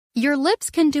Your lips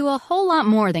can do a whole lot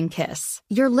more than kiss.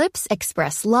 Your lips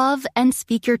express love and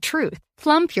speak your truth.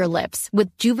 Plump your lips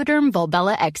with Juvederm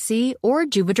Volbella XC or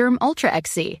Juvederm Ultra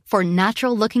XC for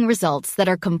natural-looking results that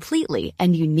are completely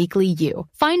and uniquely you.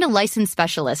 Find a licensed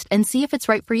specialist and see if it's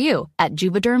right for you at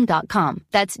Juvederm.com.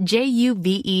 That's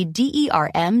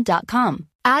JUVEDERM.com.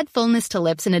 Add fullness to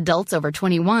lips in adults over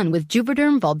 21 with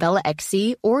Juvederm Volbella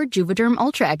XC or Juvederm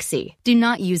Ultra XC. Do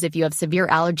not use if you have severe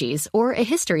allergies or a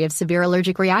history of severe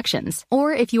allergic reactions,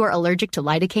 or if you are allergic to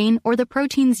lidocaine or the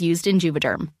proteins used in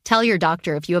Juvederm. Tell your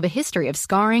doctor if you have a history of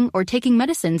scarring or taking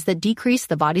medicines that decrease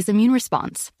the body's immune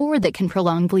response or that can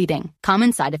prolong bleeding.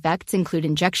 Common side effects include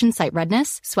injection site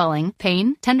redness, swelling,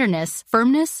 pain, tenderness,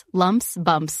 firmness, lumps,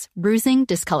 bumps, bruising,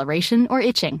 discoloration, or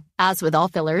itching. As with all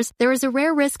fillers, there is a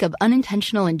rare risk of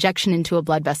unintentional injection into a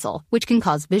blood vessel, which can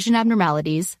cause vision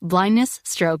abnormalities, blindness,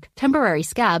 stroke, temporary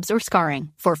scabs, or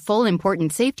scarring. For full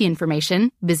important safety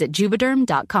information, visit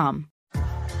Juvederm.com.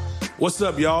 What's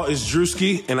up, y'all? It's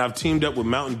Drewski, and I've teamed up with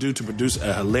Mountain Dew to produce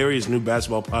a hilarious new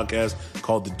basketball podcast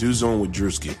called The Dew Zone with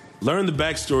Drewski. Learn the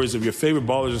backstories of your favorite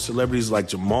ballers and celebrities like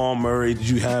Jamal Murray. Did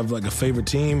you have like a favorite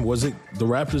team? Was it the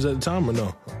Raptors at the time or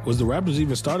no? Was the Raptors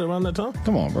even started around that time?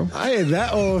 Come on, bro. I ain't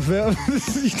that old, fam.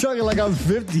 You talking like I was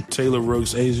 50. Taylor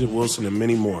Rooks, Asia Wilson, and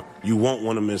many more. You won't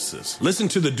want to miss this. Listen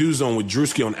to The Dew Zone with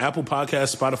Drewski on Apple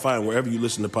Podcasts, Spotify, and wherever you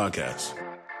listen to podcasts.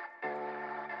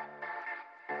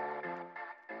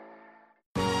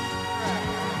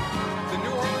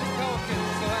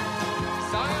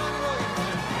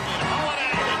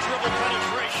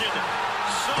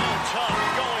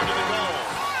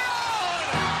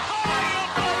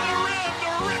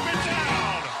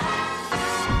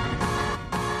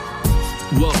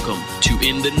 Welcome to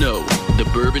In the Know, the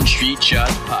Bourbon Street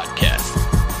Shots podcast.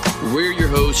 We're your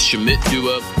hosts, Shamit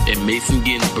Dua and Mason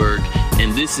Ginsberg,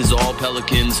 and this is all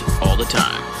Pelicans all the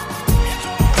time.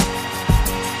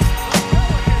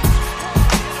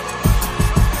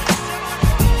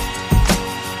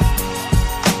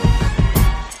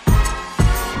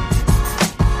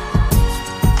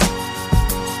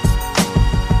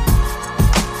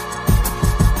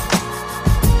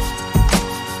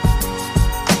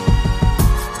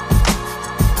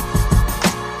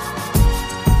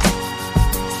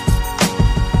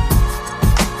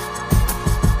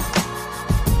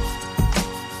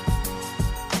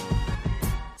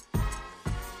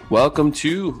 Welcome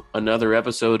to another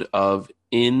episode of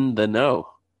In the Know.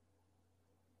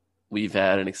 We've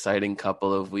had an exciting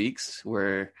couple of weeks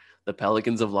where the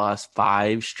Pelicans have lost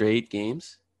 5 straight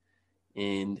games.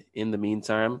 And in the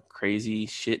meantime, crazy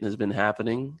shit has been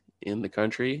happening in the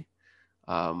country.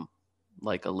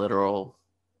 Like a literal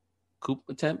coup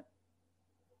attempt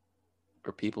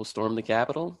where people stormed the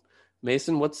Capitol.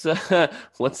 Mason, what's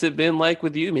it been like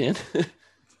with you, man?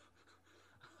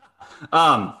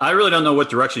 I really don't know what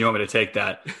direction you want me to take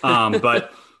that.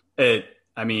 But I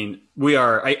think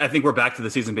we're back to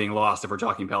the season being lost if we're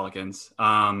talking Pelicans.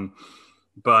 Well,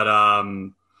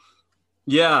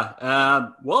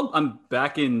 I'm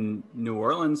back in New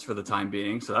Orleans for the time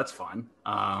being, so that's fun.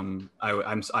 I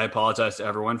apologize to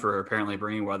everyone for apparently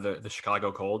bringing the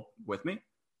Chicago cold with me.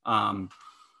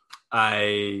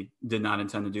 I did not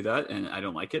intend to do that, and I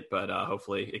don't like it, but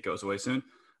hopefully it goes away soon.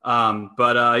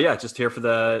 Just here for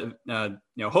the,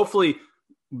 hopefully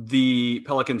the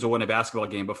Pelicans will win a basketball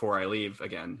game before I leave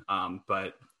again.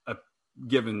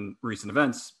 Given recent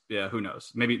events, who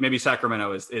knows? Maybe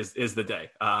Sacramento is the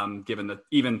day. Given that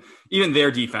even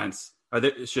their defense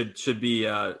should be,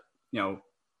 one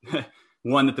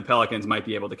that the Pelicans might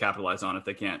be able to capitalize on if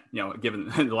they can't, given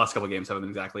the last couple of games haven't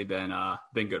exactly been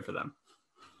good for them.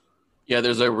 Yeah,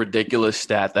 there's a ridiculous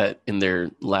stat that in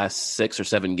their last 6 or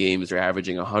 7 games, they're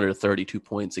averaging 132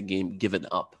 points a game given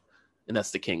up. And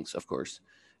that's the Kings, of course.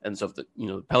 And so if the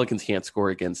Pelicans can't score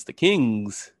against the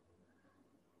Kings,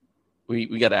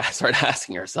 we got to start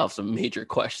asking ourselves some major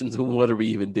questions. What are we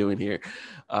even doing here?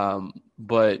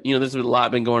 But there's a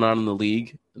lot been going on in the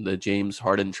league. The James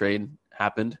Harden trade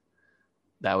happened.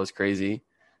 That was crazy.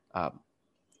 I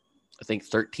think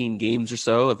 13 games or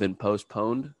so have been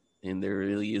postponed. And there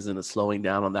really isn't a slowing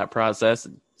down on that process.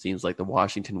 It seems like the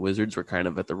Washington Wizards were kind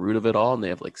of at the root of it all, and they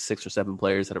have like 6 or 7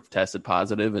 players that have tested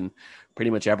positive, and pretty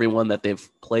much everyone that they've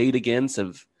played against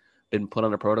have been put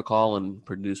on a protocol and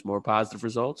produced more positive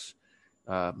results.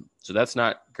 So that's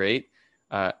not great.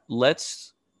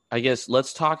 Let's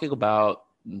talk about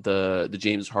the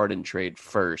James Harden trade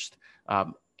first.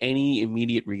 Any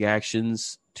immediate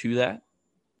reactions to that?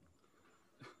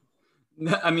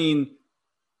 I mean,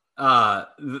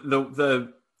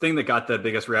 the thing that got the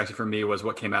biggest reaction from me was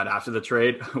what came out after the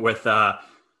trade with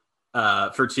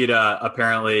Fertitta.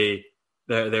 Apparently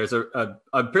there's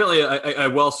apparently a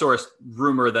well-sourced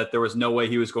rumor that there was no way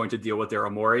he was going to deal with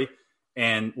Daryl Morey,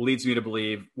 and leads me to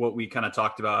believe what we kind of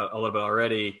talked about a little bit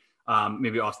already,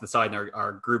 maybe off to the side in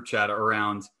our group chat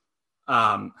around.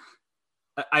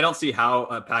 I don't see how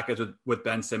a package with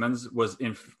Ben Simmons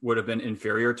would have been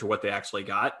inferior to what they actually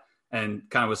got, and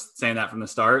kind of was saying that from the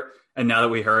start. And now that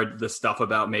we heard the stuff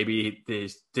about maybe they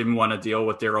didn't want to deal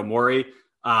with Daryl Morey,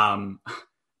 kind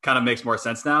of makes more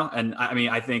sense now. And I mean,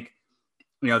 I think,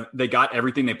 they got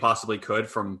everything they possibly could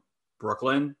from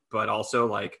Brooklyn, but also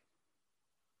like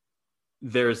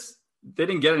they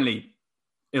didn't get any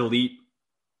elite,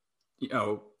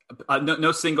 no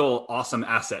single awesome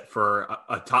asset for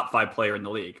a top 5 player in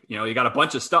the league. You got a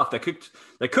bunch of stuff that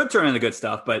could turn into good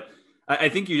stuff, but I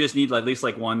think you just need at least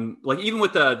like one, like even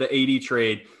with the AD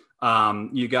trade,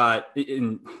 you got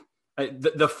in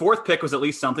the 4th pick was at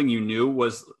least something you knew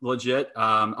was legit.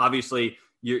 Obviously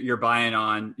you're buying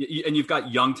on, and you've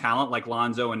got young talent like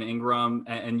Lonzo and Ingram,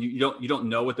 and you don't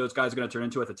know what those guys are going to turn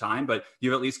into at the time, but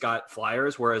you've at least got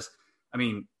flyers. Whereas, I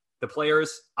mean, the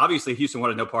players, obviously Houston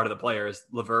wanted no part of the players.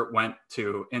 LeVert went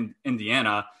to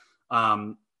Indiana.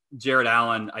 Jared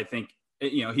Allen, I think,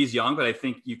 he's young, but I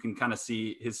think you can kind of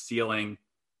see his ceiling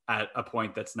at a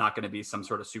point that's not going to be some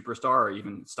sort of superstar or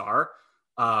even star.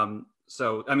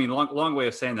 So, I mean, long way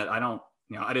of saying that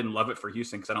I didn't love it for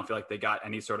Houston because I don't feel like they got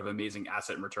any sort of amazing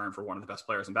asset in return for one of the best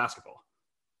players in basketball.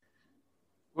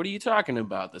 What are you talking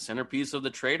about? The centerpiece of the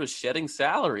trade was shedding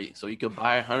salary so you could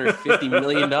buy a $150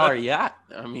 million yacht.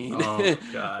 I mean, oh,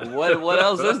 God. what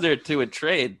else is there to a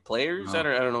trade? Players? I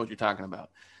don't know what you're talking about.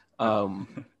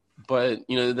 But,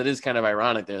 that is kind of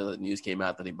ironic there that news came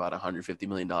out that he bought a $150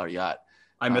 million yacht.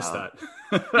 I missed that.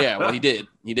 Yeah, well, he did.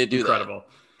 He did do Incredible.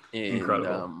 that. And,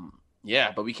 Incredible.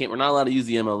 Yeah, but we're not allowed to use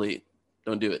the MLE.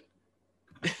 Don't do it.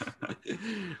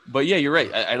 But yeah, you're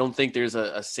right. I don't think there's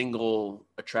a single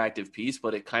attractive piece,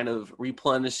 but it kind of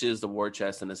replenishes the war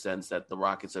chest in the sense that the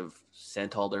Rockets have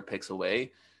sent all their picks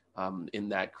away in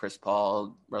that Chris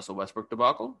Paul, Russell Westbrook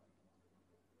debacle.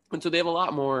 And so they have a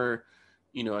lot more,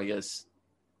 I guess,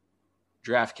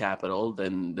 draft capital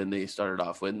than they started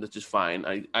off with, and that's just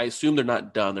fine. I assume they're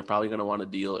not done. They're probably going to want to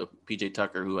deal PJ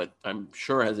Tucker, who I'm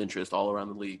sure has interest all around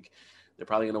the league. They're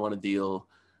probably going to want to deal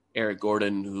Eric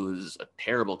Gordon, who's a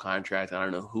terrible contract. I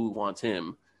don't know who wants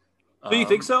him. Do you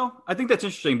think so? I think that's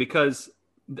interesting because,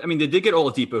 I mean, they did get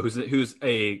Oladipo, who's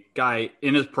a guy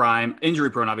in his prime, injury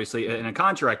prone, obviously, in a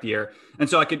contract year. And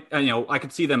so I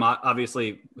could see them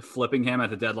obviously flipping him at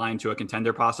the deadline to a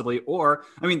contender possibly. Or,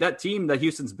 I mean, that team that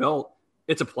Houston's built,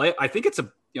 I think it's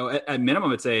at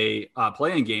minimum, it's a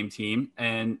play-in game team.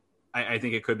 And I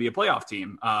think it could be a playoff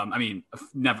team. I mean,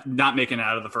 not making it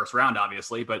out of the first round,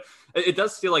 obviously, but it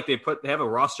does feel like they have a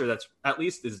roster that's at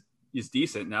least is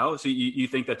decent. No, so you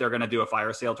think that they're going to do a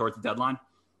fire sale towards the deadline?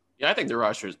 Yeah, I think their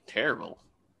roster is terrible.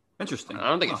 Interesting. I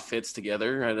don't think it fits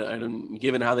together. I don't,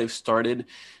 given how they've started.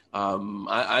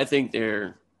 I think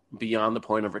they're beyond the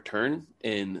point of return.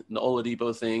 And the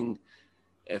Oladipo thing,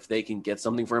 if they can get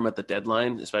something for him at the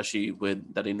deadline, especially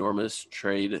with that enormous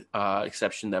trade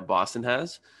exception that Boston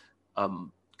has.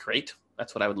 Great.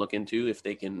 That's what I would look into. If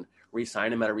they can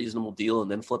re-sign him at a reasonable deal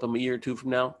and then flip him a year or two from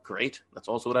now, great. That's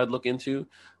also what I'd look into.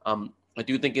 I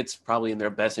do think it's probably in their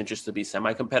best interest to be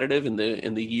semi-competitive in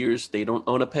the years they don't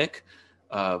own a pick.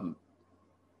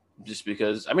 Just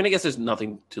because, I mean, I guess there's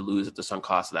nothing to lose at the sunk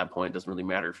cost at that point. It doesn't really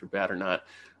matter if you're bad or not.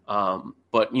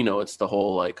 But, it's the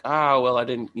whole like, I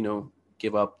didn't,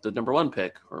 give up the number 1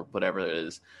 pick or whatever it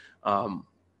is.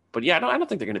 But yeah, I don't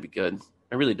think they're going to be good.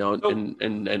 I really don't. So,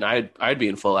 and I'd be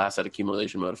in full asset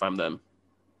accumulation mode if I'm them.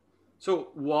 So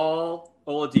Wall,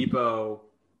 Oladipo,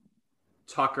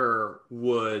 Tucker,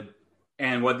 Wood,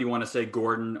 and whether you want to say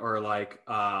Gordon or like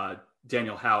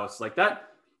Daniel House, like that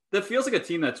feels like a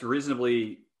team that's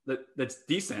reasonably that's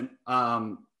decent.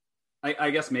 I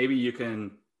guess maybe you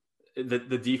can. The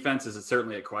defense is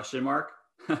certainly a question mark,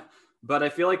 but I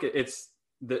feel like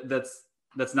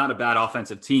that's not a bad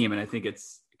offensive team, and I think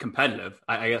it's competitive.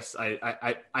 I guess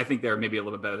I think they're maybe a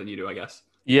little bit better than you do, I guess.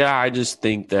 Yeah, I just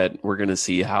think that we're going to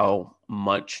see how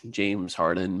much James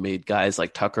Harden made guys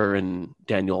like Tucker and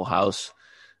Daniel House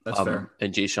fair.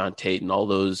 And Jayshawn Tate and all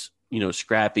those,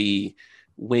 scrappy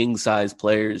wing-sized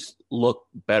players look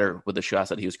better with the shots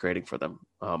that he was creating for them.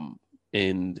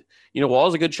 And,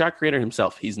 Wall's a good shot creator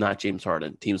himself. He's not James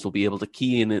Harden. Teams will be able to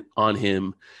key in on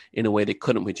him in a way they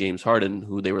couldn't with James Harden,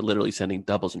 who they were literally sending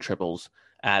doubles and triples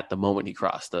at the moment he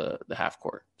crossed the half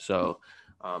court. So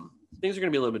things are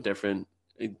going to be a little bit different.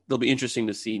 They'll be interesting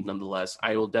to see nonetheless.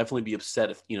 I will definitely be upset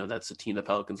if, that's a team the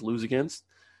Pelicans lose against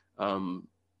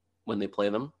when they play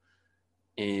them.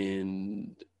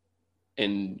 And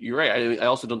And you're right. I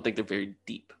also don't think they're very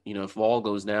deep. If Wall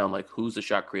goes down, like who's the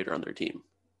shot creator on their team?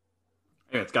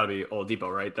 Yeah, it's got to be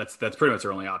Oladipo, right? That's pretty much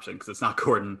their only option because it's not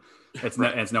Gordon, it's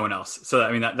no one else. So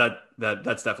I mean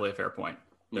that's definitely a fair point.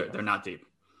 They're not deep.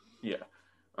 Yeah.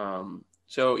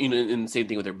 So and the same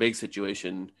thing with their big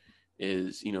situation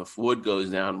is if Wood goes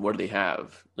down, what do they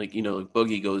have? Like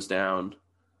Boogie goes down,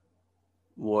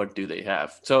 what do they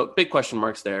have? So big question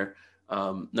marks there.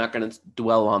 Not going to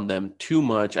dwell on them too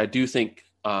much. I do think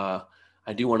I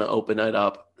do want to open it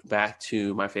up back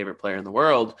to my favorite player in the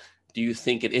world. Do you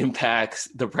think it impacts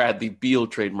the Bradley Beal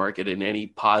trade market in any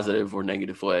positive or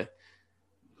negative way?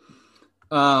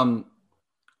 Well,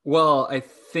 I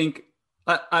think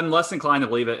I'm less inclined to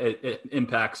believe it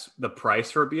impacts the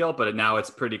price for Beal, but now it's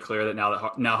pretty clear that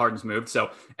now Harden's moved. So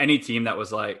any team that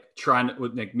was like trying to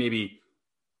like maybe,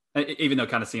 even though it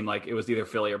kind of seemed like it was either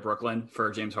Philly or Brooklyn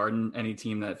for James Harden, any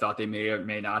team that thought they may or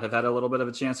may not have had a little bit of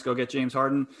a chance to go get James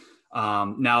Harden.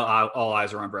 Now all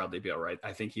eyes are on Bradley Beal, right?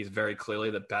 I think he's very clearly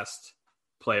the best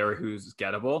player who's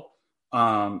gettable.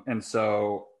 And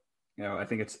so, I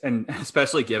think and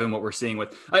especially given what we're seeing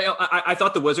with, I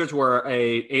thought the Wizards were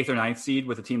a 8th or 9th seed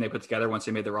with the team they put together once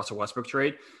they made the Russell Westbrook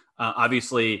trade.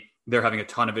 Obviously they're having a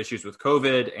ton of issues with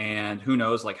COVID, and who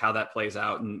knows like how that plays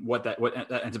out and what that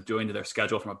ends up doing to their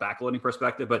schedule from a backloading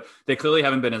perspective, but they clearly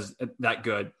haven't been that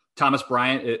good. Thomas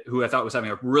Bryant, who I thought was having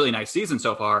a really nice season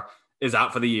so far, is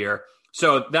out for the year.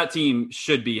 So that team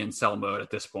should be in sell mode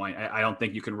at this point. I don't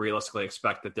think you can realistically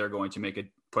expect that they're going to make a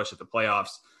push at the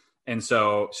playoffs. And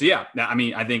so yeah, I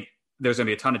mean, I think there's going to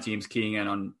be a ton of teams keying in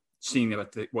on seeing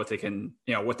what they can,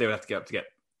 what they would have to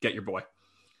get your boy.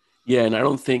 Yeah, and I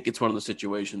don't think it's one of the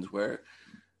situations where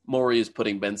Morey is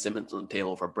putting Ben Simmons on the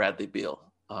table for Bradley Beal.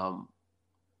 I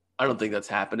don't think that's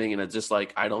happening, and it's just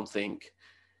like I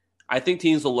think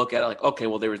teams will look at it like, okay,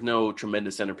 well, there was no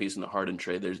tremendous centerpiece in the Harden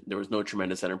trade. There was no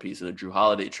tremendous centerpiece in the Drew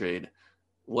Holiday trade.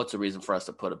 What's the reason for us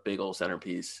to put a big old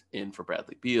centerpiece in for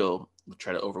Bradley Beal? We'll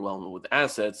try to overwhelm him with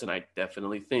assets, and I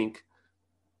definitely think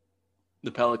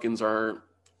the Pelicans are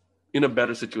in a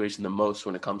better situation than most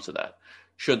when it comes to that,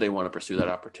 should they want to pursue that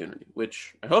opportunity,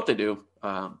 which I hope they do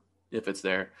if it's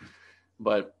there.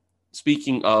 But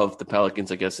speaking of the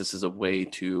Pelicans, I guess this is a way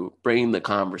to bring the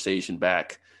conversation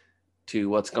back to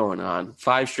what's going on.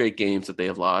 5 straight games that they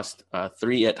have lost,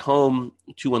 3 at home,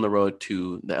 2 on the road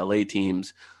to the LA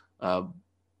teams.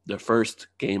 Their first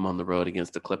game on the road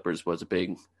against the Clippers was a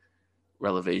big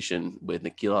revelation with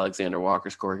Nickeil Alexander-Walker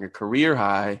scoring a career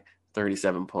high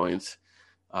 37 points,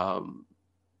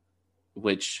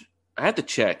 which I had to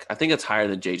check. I think it's higher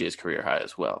than JJ's career high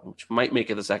as well, which might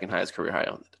make it the second highest career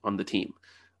high on the team.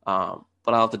 But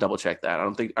I'll have to double check that. I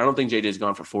don't think JJ's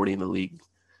gone for 40 in the league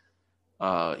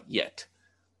yet.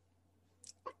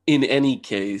 In any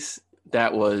case,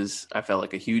 that was, I felt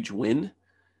like, a huge win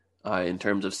in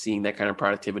terms of seeing that kind of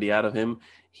productivity out of him.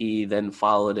 He then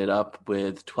followed it up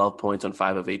with 12 points on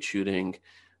 5 of 8 shooting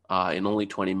in only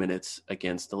 20 minutes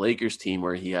against the Lakers team,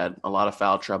 where he had a lot of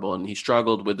foul trouble, and he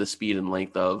struggled with the speed and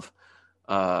length of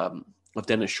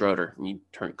Dennis Schroeder. He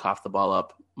coughed the ball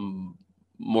up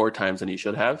more times than he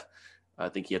should have. I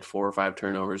think he had 4 or 5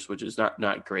 turnovers, which is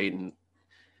not great, and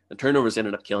the turnovers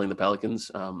ended up killing the Pelicans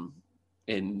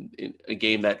in a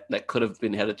game that could have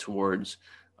been headed towards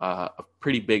a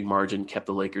pretty big margin, kept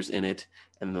the Lakers in it,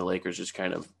 and the Lakers just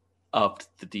kind of upped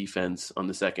the defense on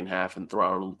the second half and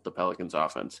throttled the Pelicans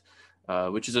offense,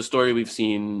 which is a story we've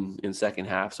seen in second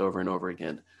halves over and over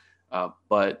again.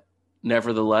 But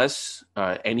nevertheless,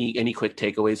 any quick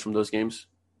takeaways from those games?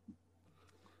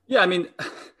 Yeah, I mean,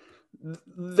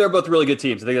 they're both really good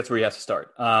teams. I think that's where you have to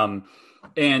start.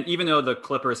 And even though the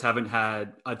Clippers haven't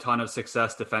had a ton of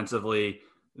success defensively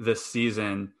this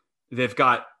season, they've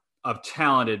got a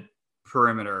talented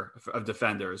perimeter of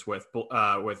defenders with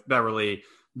Beverly,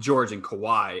 George, and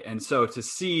Kawhi. And so to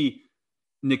see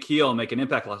Nickeil make an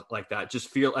impact like that,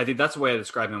 I think that's the way I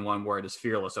describe him in one word, is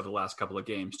fearless over the last couple of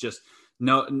games. Just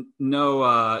no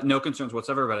concerns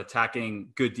whatsoever about attacking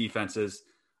good defenses,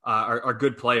 are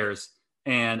good players.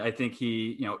 And I think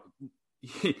he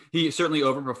certainly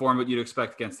overperformed what you'd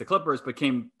expect against the Clippers, but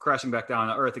came crashing back down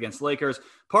to earth against Lakers,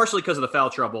 partially because of the foul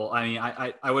trouble. I mean,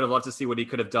 I would have loved to see what he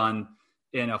could have done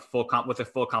in with a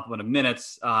full complement of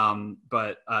minutes.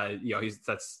 But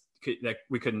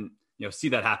we couldn't, see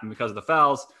that happen because of the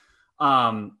fouls.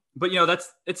 But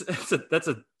that's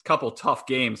a couple tough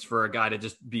games for a guy to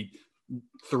just be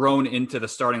thrown into the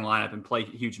starting lineup and play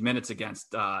huge minutes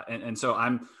against. And so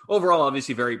I'm overall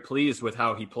obviously very pleased with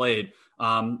how he played.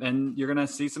 And you're going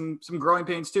to see some growing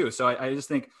pains too. So I just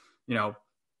think,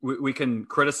 we can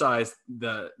criticize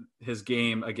his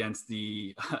game against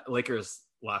the Lakers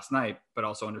last night, but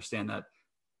also understand that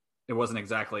it wasn't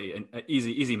exactly an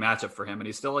easy matchup for him. And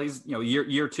he's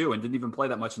year two and didn't even play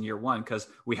that much in year one because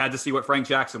we had to see what Frank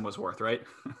Jackson was worth, right?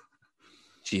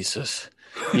 Jesus.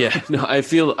 Yeah, no, I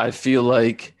feel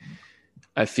like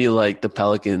the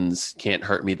Pelicans can't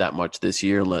hurt me that much this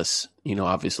year unless,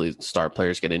 obviously star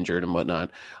players get injured and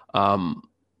whatnot.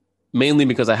 Mainly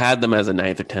because I had them as a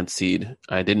 9th or 10th seed.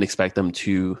 I didn't expect them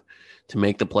to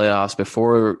make the playoffs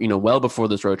before, well before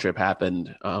this road trip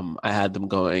happened. I had them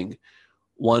going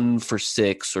 1 for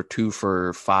 6 or 2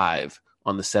 for 5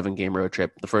 on the 7-game road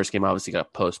trip. The first game obviously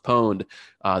got postponed.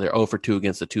 They're 0 for 2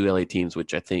 against the 2 LA teams,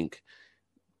 which I think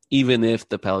even if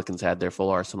the Pelicans had their full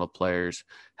arsenal of players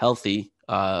healthy,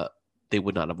 they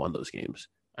would not have won those games.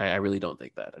 I really don't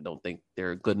think that. I don't think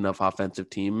they're a good enough offensive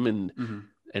team,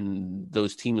 and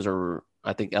those teams are.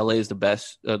 I think LA is the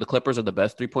best. The Clippers are the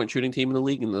best 3-point shooting team in the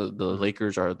league, and the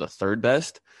Lakers are the 3rd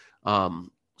best.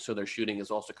 So their shooting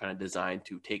is also kind of designed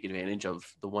to take advantage of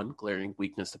the one glaring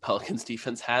weakness the Pelicans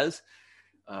defense has.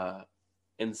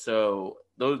 And so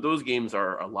those games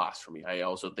are a loss for me. I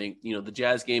also think, the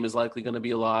Jazz game is likely going to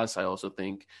be a loss. I also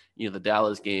think, the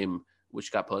Dallas game,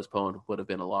 which got postponed, would have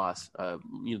been a loss.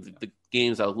 The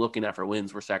games I was looking at for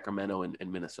wins were Sacramento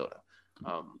and Minnesota.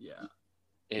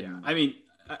 I mean,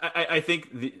 I think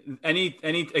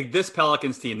this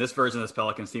Pelicans team, this version of this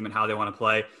Pelicans team and how they want to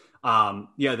play,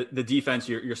 the defense,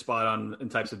 you're spot on in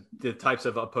the types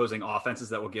of opposing offenses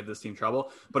that will give this team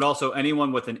trouble, but also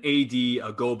anyone with an AD,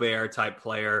 a Gobert type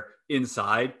player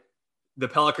inside, the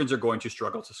Pelicans are going to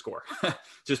struggle to score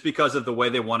just because of the way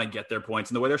they want to get their points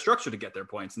and the way they're structured to get their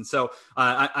points. And so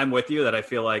I'm with you that I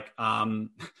feel like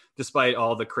despite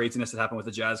all the craziness that happened with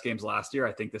the Jazz games last year,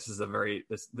 I think this is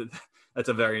that's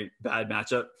a very bad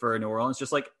matchup for New Orleans.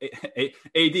 Just like AD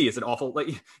is an awful, like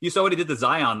you saw what he did to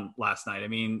Zion last night. I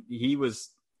mean,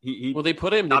 they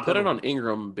put it on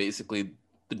Ingram basically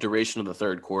the duration of the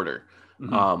third quarter.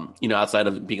 Outside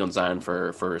of being on Zion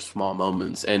for small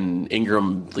moments, and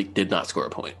Ingram did not score a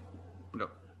point. No.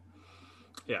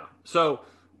 Yeah. So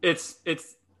it's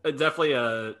definitely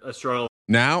a struggle.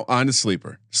 Now on to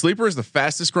Sleeper. Sleeper is the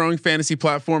fastest growing fantasy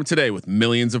platform today with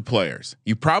millions of players.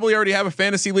 You probably already have a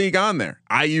fantasy league on there.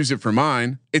 I use it for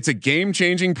mine. It's a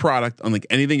game-changing product unlike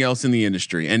anything else in the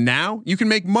industry. And now you can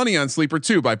make money on Sleeper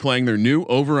too by playing their new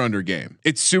over-under game.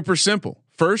 It's super simple.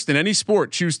 First, in any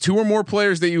sport, choose 2 or more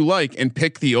players that you like and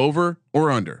pick the over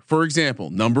or under. For example,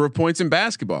 number of points in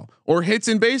basketball or hits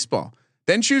in baseball.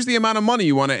 Then choose the amount of money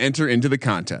you want to enter into the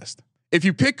contest. If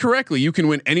you pick correctly, you can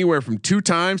win anywhere from 2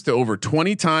 times to over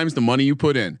 20 times the money you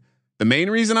put in. The main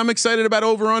reason I'm excited about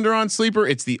over under on Sleeper,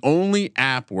 it's the only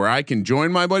app where I can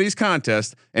join my buddy's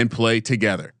contest and play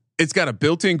together. It's got a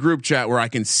built-in group chat where I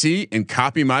can see and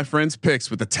copy my friends' picks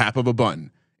with the tap of a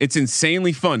button. It's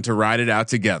insanely fun to ride it out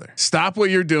together. Stop what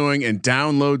you're doing and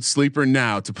download Sleeper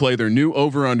now to play their new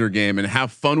over-under game and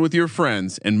have fun with your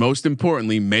friends, and most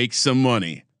importantly, make some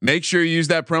money. Make sure you use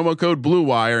that promo code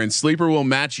BlueWire and Sleeper will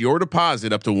match your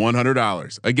deposit up to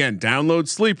 $100. Again, download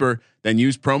Sleeper, then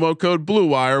use promo code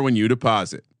BlueWire when you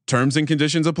deposit. Terms and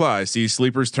conditions apply. See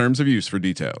Sleeper's terms of use for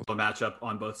details. A matchup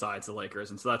on both sides of the Lakers,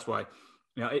 and so that's why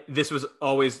this was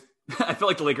always. I felt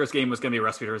like the Lakers game was going to be a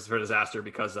recipe for disaster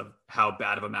because of how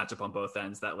bad of a matchup on both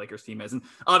ends that Lakers team is. And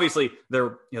obviously they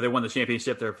won the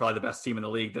championship. They're probably the best team in the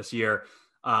league this year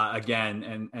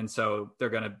again. And so they're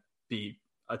going to be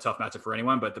a tough matchup for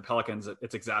anyone, but the Pelicans,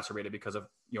 it's exacerbated because of,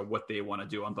 what they want to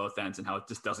do on both ends and how it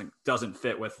just doesn't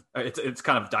fit with, it's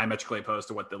kind of diametrically opposed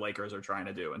to what the Lakers are trying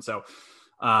to do. And so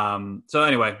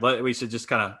anyway, we should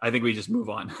just I think we just move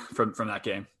on from that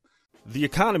game. The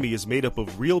economy is made up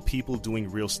of real people doing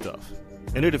real stuff,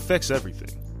 and it affects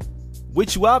everything.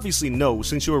 Which you obviously know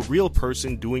since you're a real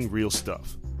person doing real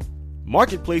stuff.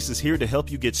 Marketplace is here to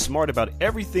help you get smart about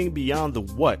everything beyond the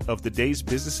what of the day's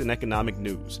business and economic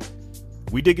news.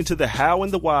 We dig into the how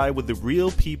and the why with the real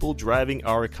people driving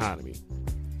our economy.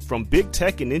 From big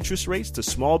tech and interest rates to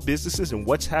small businesses and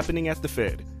what's happening at the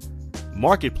Fed.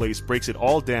 Marketplace breaks it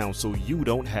all down so you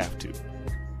don't have to.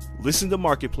 Listen to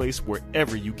Marketplace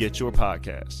wherever you get your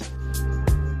podcasts.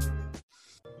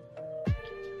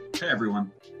 Hey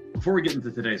everyone. Before we get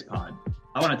into today's pod,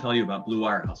 I want to tell you about Blue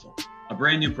Wire Hustle, a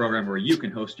brand new program where you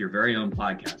can host your very own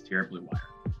podcast here at Blue Wire.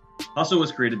 Hustle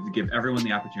was created to give everyone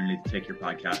the opportunity to take your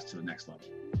podcast to the next level.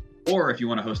 Or if you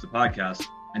want to host a podcast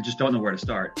and just don't know where to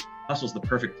start, Hustle's the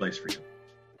perfect place for you.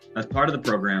 As part of the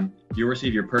program, you'll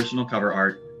receive your personal cover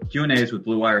art, Q&As with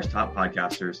Blue Wire's top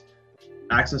podcasters,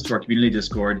 access to our community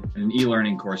Discord, and an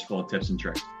e-learning course full of tips and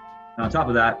tricks. And on top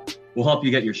of that, we'll help you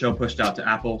get your show pushed out to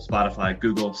Apple, Spotify,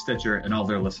 Google, Stitcher, and all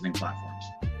their listening platforms.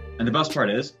 And the best part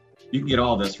is, you can get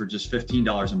all of this for just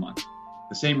 $15 a month.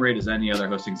 the same rate as any other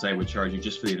hosting site would charge you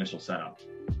just for the initial setup.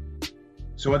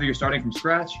 So whether you're starting from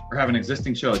scratch or have an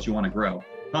existing show that you want to grow,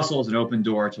 Hustle is an open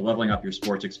door to leveling up your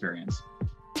sports experience.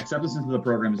 Acceptance into the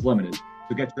program is limited,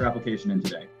 so get your application in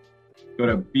today. Go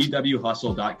to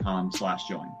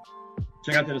bwhustle.com/join.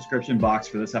 Check out the description box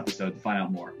for this episode to find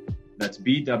out more. That's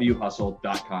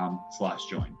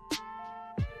bwhustle.com/join.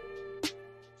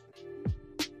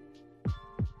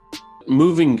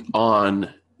 Moving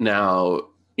on now,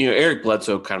 Eric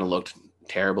Bledsoe kind of looked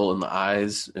terrible in the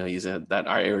eyes. He's had that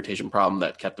eye irritation problem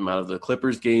that kept him out of the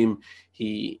Clippers game.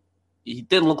 He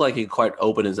didn't look like he could quite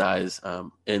open his eyes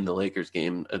in the Lakers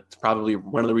game. It's probably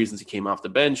one of the reasons he came off the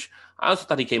bench. I also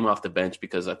thought he came off the bench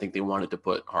because I think they wanted to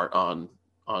put Hart on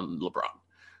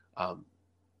LeBron,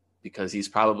 because he's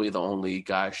probably the only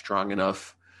guy strong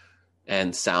enough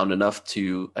and sound enough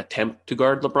to attempt to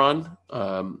guard LeBron.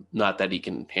 Not that he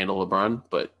can handle LeBron,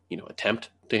 but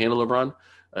attempt to handle LeBron.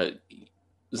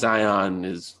 Zion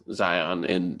is Zion,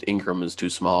 and Ingram is too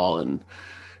small, and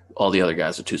all the other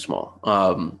guys are too small.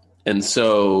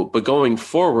 But going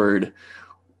forward,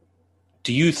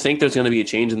 do you think there's going to be a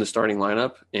change in the starting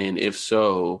lineup? And if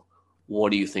so,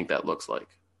 what do you think that looks like?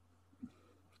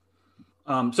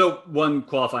 So one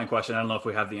qualifying question, I don't know if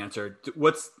we have the answer.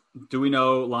 Do we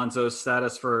know Lonzo's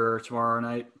status for tomorrow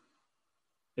night?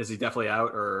 Is he definitely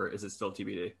out, or is it still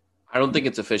TBD? I don't think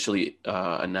it's officially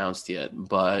announced yet,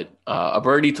 but a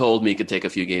birdie told me it could take a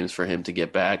few games for him to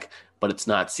get back, but it's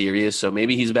not serious. So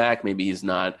maybe he's back, maybe he's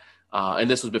not. And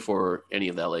this was before any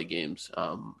of the LA games.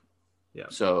 Yeah.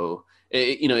 So,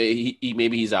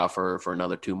 maybe he's out for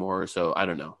another 2 more or so. I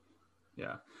don't know.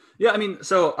 Yeah. Yeah. I mean,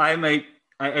 so I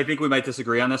think we might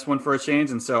disagree on this one for a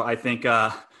change. And so I think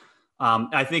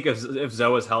if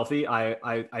Zoe is healthy,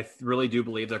 I really do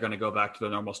believe they're going to go back to the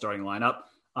normal starting lineup.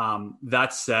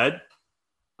 That said,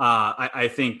 I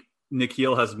think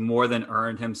Nickeil has more than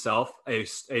earned himself a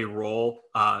role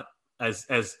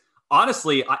as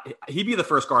honestly, he'd be the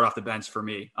first guard off the bench for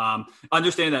me.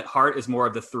 Understanding that Hart is more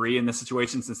of the 3 in this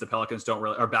situation, since the Pelicans don't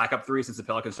really, or backup 3, since the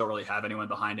Pelicans don't really have anyone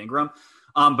behind Ingram.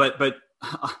 But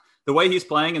the way he's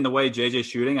playing and the way JJ's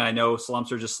shooting, and I know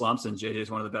slumps are just slumps, and JJ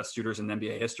is one of the best shooters in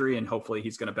NBA history, and hopefully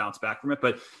he's going to bounce back from it.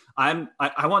 But I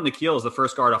want Nickeil as the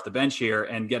first guard off the bench here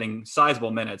and getting sizable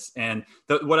minutes. And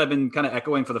what I've been kind of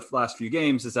echoing for the last few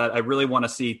games is that I really want to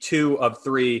see 2 of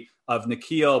 3 of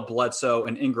Nickeil, Bledsoe,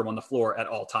 and Ingram on the floor at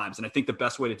all times. And I think the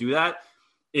best way to do that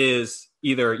is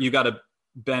either you got to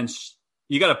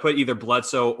put either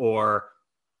Bledsoe or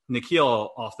Nickeil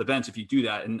off the bench if you do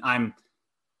that. And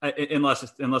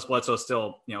unless Bledsoe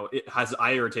still, it has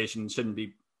eye irritation, shouldn't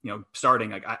be,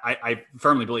 starting. Like I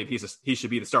firmly believe he should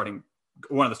be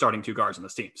one of the starting 2 guards on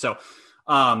this team. So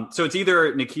it's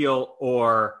either Nickeil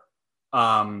or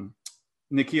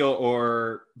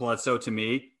Bledsoe to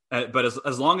me. But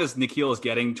as long as Nickeil is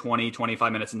getting 20,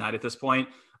 25 minutes a night at this point,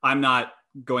 I'm not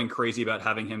going crazy about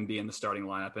having him be in the starting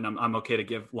lineup. And I'm okay to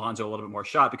give Lonzo a little bit more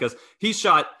shot, because he's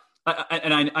shot,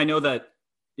 and I know that,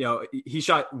 he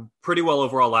shot pretty well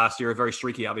overall last year, very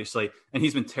streaky, obviously, and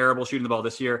he's been terrible shooting the ball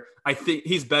this year. I think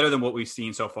he's better than what we've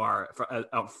seen so far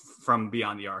from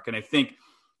beyond the arc. And I think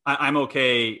I'm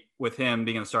okay with him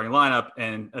being in the starting lineup,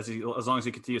 and as long as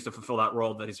he continues to fulfill that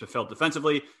role that he's fulfilled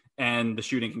defensively, and the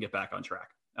shooting can get back on track.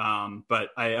 But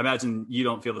I imagine you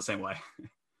don't feel the same way.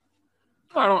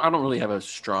 I don't really have a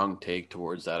strong take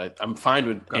towards that. I'm fine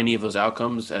with any of those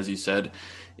outcomes. As you said,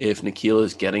 if Nickeil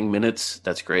is getting minutes,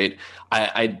 that's great.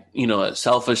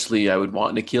 Selfishly, I would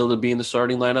want Nickeil to be in the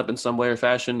starting lineup in some way or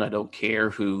fashion. I don't care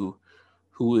who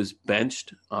is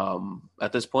benched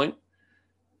at this point.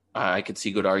 I could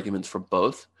see good arguments for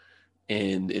both.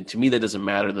 And to me, that doesn't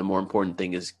matter. The more important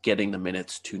thing is getting the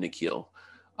minutes to Nickeil.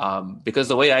 Because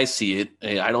the way I see it,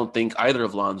 I don't think either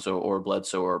of Lonzo or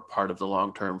Bledsoe are part of the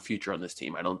long-term future on this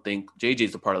team. I don't think JJ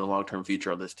is a part of the long-term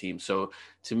future on this team. So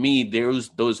to me,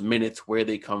 those minutes, where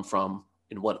they come from,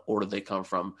 in what order they come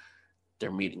from,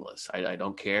 they're meaningless. I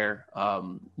don't care.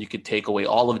 You could take away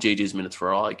all of JJ's minutes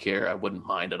for all I care. I wouldn't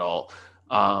mind at all.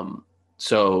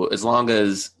 So as long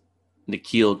as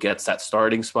Nickeil gets that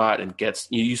starting spot and gets,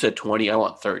 you said 20, I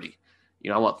want 30.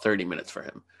 I want 30 minutes for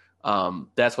him.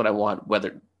 That's what I want.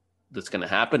 Whether that's going to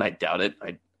happen, I doubt it.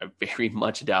 I very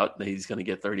much doubt that he's going to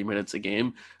get 30 minutes a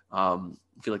game. I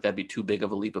feel like that'd be too big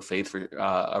of a leap of faith for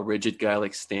a rigid guy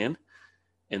like Stan.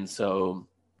 And so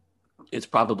it's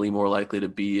probably more likely to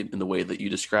be in the way that you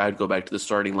described, go back to the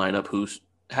starting lineup, who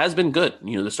has been good.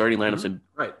 The starting lineup's been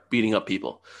beating up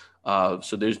people.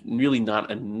 So there's really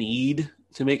not a need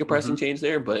to make a pressing change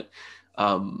there. But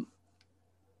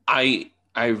I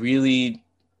really,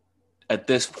 at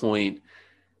this point,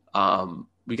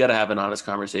 we got to have an honest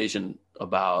conversation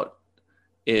about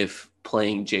if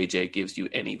playing JJ gives you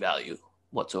any value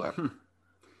whatsoever.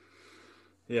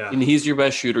 Yeah. And he's your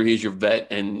best shooter. He's your vet.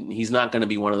 And he's not going to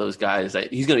be one of those guys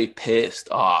that he's going to be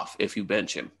pissed off if you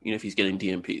bench him, if he's getting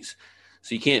DMPs.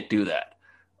 So you can't do that.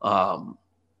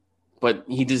 But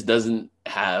he just doesn't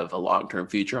have a long-term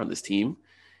future on this team.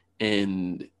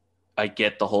 And I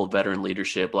get the whole veteran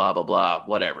leadership, blah, blah, blah,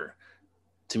 whatever.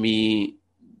 To me,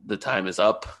 the time is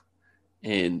up.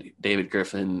 And David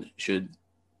Griffin should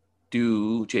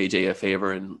do JJ a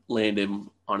favor and land him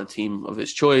on a team of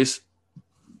his choice,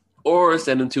 or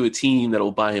send him to a team that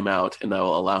will buy him out and that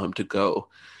will allow him to go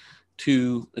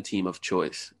to a team of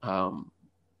choice.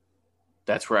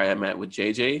 That's where I am at with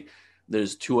JJ.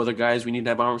 There's two other guys we need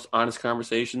to have honest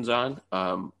conversations on.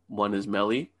 One is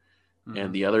Melly,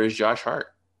 and the other is Josh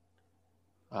Hart.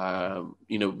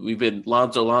 We've been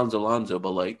Lonzo,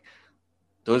 but like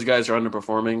those guys are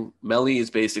underperforming. Melly is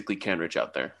basically Kenrich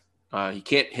out there. He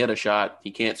can't hit a shot.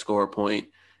 He can't score a point.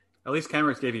 At least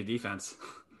Kenrich gave you defense.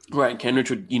 Right. Kenrich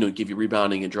would, give you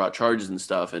rebounding and draw charges and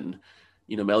stuff. And,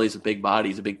 Melly's a big body.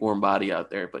 He's a big warm body out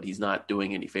there, but he's not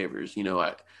doing any favors.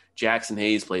 Jackson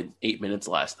Hayes played 8 minutes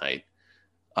last night.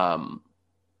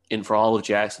 And for all of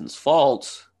Jackson's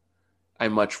faults, I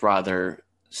much rather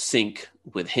sync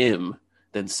with him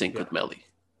than sync with Melly.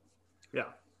 Yeah,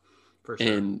 for sure.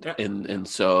 And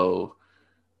so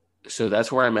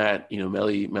that's where I'm at.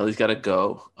 Melly's got to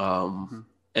go.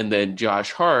 And then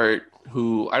Josh Hart,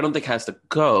 who I don't think has to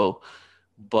go,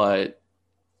 but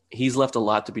he's left a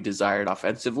lot to be desired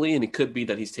offensively, and it could be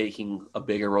that he's taking a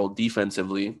bigger role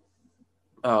defensively.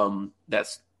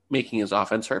 That's making his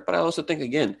offense hurt. But I also think,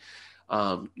 again,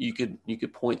 you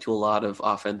could point to a lot of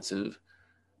offensive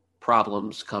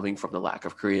problems coming from the lack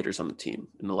of creators on the team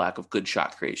and the lack of good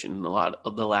shot creation and a lot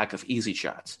of the lack of easy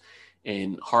shots.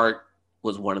 And Hart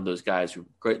was one of those guys who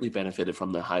greatly benefited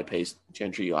from the high-paced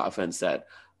Gentry offense that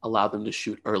allowed them to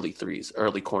shoot early threes,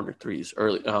 early corner threes,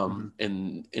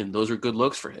 and those are good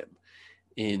looks for him.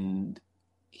 And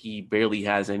he barely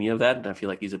has any of that, and I feel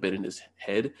like he's a bit in his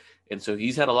head. And so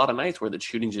he's had a lot of nights where the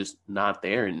shooting's just not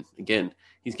there. And again,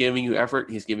 he's giving you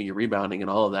effort, he's giving you rebounding and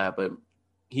all of that, but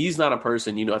he's not a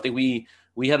person. I think we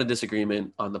had a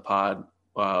disagreement on the pod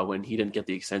when he didn't get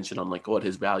the extension on like what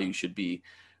his value should be.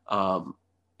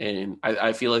 And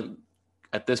I feel like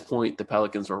at this point, the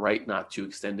Pelicans were right not to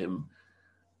extend him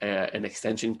an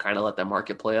extension, kind of let that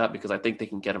market play out, because I think they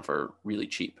can get him for really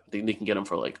cheap. I think they can get him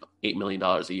for like $8 million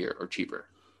a year or cheaper.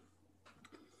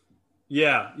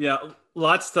 Yeah.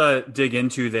 Lots to dig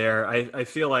into there. I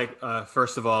feel like,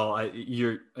 first of all, I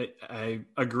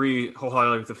agree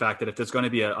wholeheartedly with the fact that if there's going to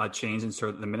be a change in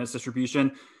sort of the minutes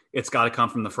distribution, it's got to come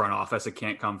from the front office.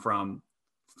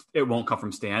 It won't come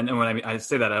from Stan. And when I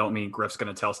say that, I don't mean Griff's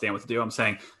going to tell Stan what to do. I'm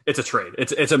saying it's a trade.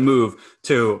 It's a move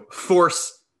to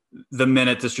force the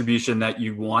minute distribution that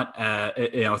you want,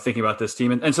 thinking about this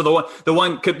team. And so the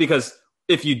one could, because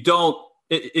if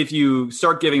you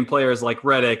start giving players like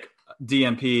Redick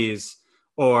DMPs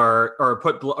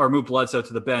or move Bledsoe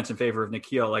to the bench in favor of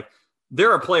Nikhil, like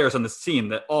there are players on this team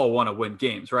that all want to win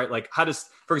games, right? Like how does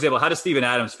Steven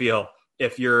Adams feel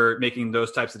if you're making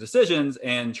those types of decisions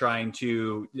and trying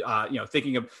to,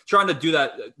 trying to do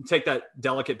that, take that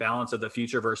delicate balance of the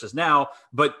future versus now,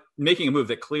 but making a move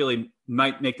that clearly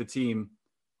might make the team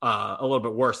a little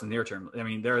bit worse in the near term. I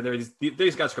mean,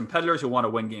 these guys are competitors who want to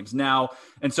win games now.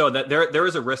 And so that there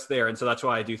is a risk there. And so that's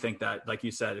why I do think that, like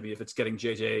you said, I mean, if it's getting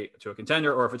JJ to a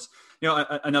contender, or if it's,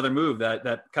 another move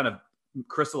that kind of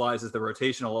crystallizes the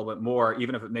rotation a little bit more,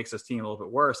 even if it makes this team a little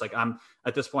bit worse, like I'm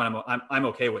at this point, I'm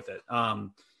okay with it.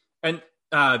 And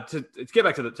to get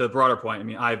back to the broader point, I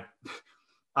mean,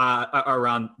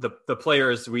 around the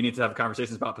players we need to have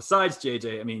conversations about besides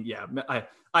JJ. I mean, yeah,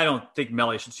 I don't think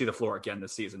Melly should see the floor again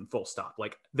this season, full stop.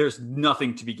 Like there's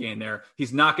nothing to be gained there.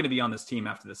 He's not going to be on this team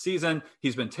after the season.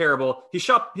 He's been terrible. He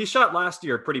shot last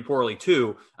year pretty poorly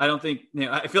too. I don't think,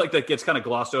 I feel like that gets kind of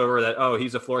glossed over that, oh,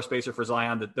 he's a floor spacer for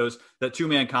Zion, that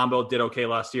two-man combo did okay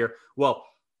last year. Well,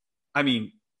 I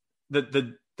mean,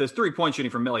 the 3-point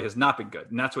shooting from Melly has not been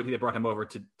good. And that's what they brought him over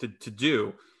to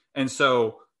do. And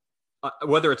so,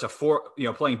 whether it's a 4,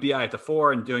 playing BI at the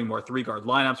 4 and doing more 3-guard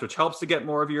lineups, which helps to get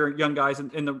more of your young guys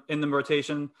in the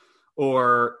rotation,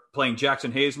 or playing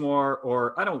Jackson Hayes more,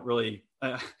 or I don't really,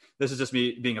 this is just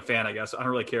me being a fan, I guess. I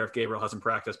don't really care if Gabriel hasn't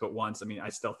practiced but once. I mean, I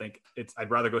still think I'd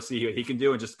rather go see what he can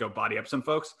do and just go body up some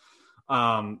folks.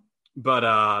 Melly's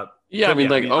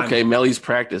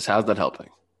practice, how's that helping?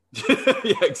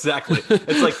 Yeah, exactly.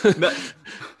 It's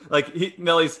like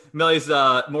Melly's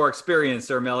more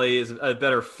experienced, or Melly is a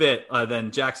better fit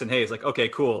than Jackson Hayes. Like, okay,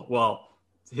 cool. Well,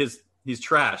 he's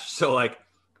trash. So like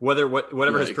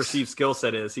whatever his perceived skill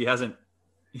set is, he hasn't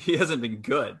he hasn't been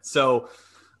good. So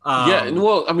yeah, and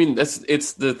well, I mean,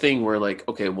 it's the thing where like,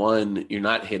 okay, one, you're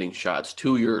not hitting shots.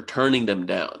 Two, you're turning them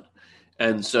down.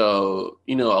 And so,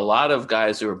 a lot of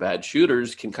guys who are bad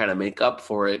shooters can kind of make up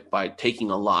for it by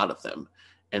taking a lot of them.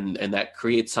 And that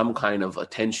creates some kind of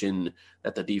attention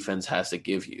that the defense has to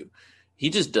give you. He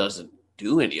just doesn't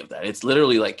do any of that. It's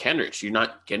literally like Kendrick. You're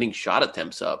not getting shot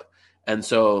attempts up. And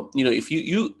so, if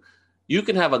you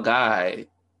can have a guy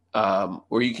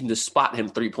where you can just spot him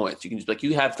 3 points. You can just be like,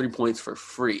 you have 3 points for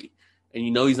free. And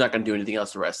he's not going to do anything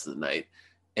else the rest of the night.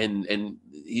 And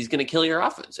he's going to kill your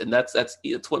offense. And that's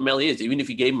what Melly is. Even if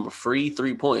you gave him a free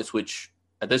 3 points, which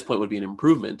at this point would be an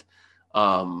improvement,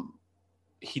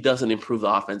 he doesn't improve the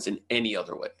offense in any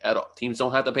other way at all. Teams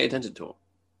don't have to pay attention to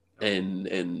him.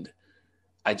 And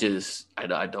I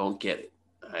don't get it.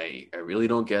 I really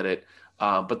don't get it.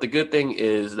 But the good thing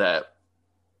is that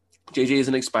JJ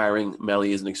isn't expiring.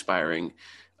 Melly isn't expiring.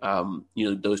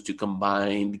 Those two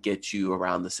combined get you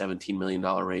around the $17 million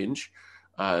range,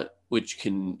 which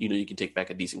can, you can take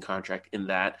back a decent contract in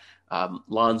that.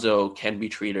 Lonzo can be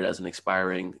treated as an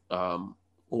expiring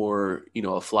or,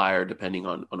 a flyer, depending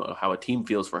on how a team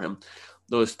feels for him.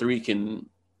 Those three can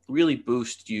really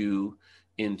boost you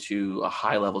into a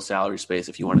high-level salary space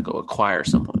if you want to go acquire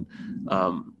someone.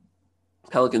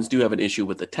 Pelicans do have an issue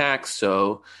with the tax,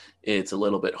 so it's a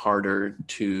little bit harder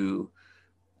to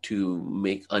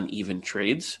make uneven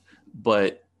trades.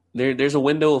 But there's a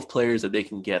window of players that they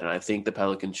can get, and I think the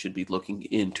Pelicans should be looking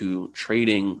into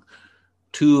trading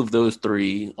two of those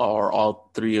three or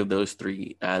all three of those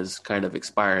three as kind of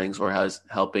expirings or as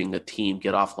helping a team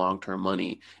get off long-term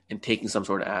money and taking some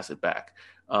sort of asset back.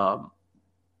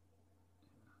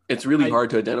 It's really hard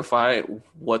to identify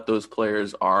what those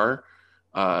players are.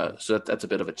 So that's a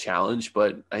bit of a challenge,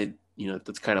 but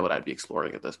that's kind of what I'd be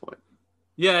exploring at this point.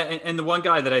 Yeah, and the one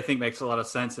guy that I think makes a lot of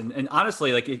sense, and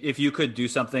honestly, like if you could do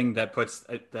something that puts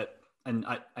that, and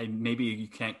I maybe you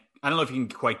can't, I don't know if you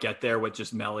can quite get there with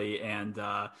just Melly and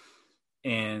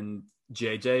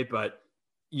JJ, but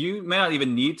you may not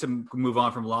even need to move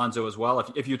on from Lonzo as well.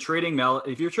 If you're trading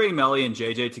Melly and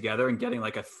JJ together and getting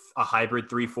like a hybrid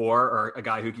 3-4 or a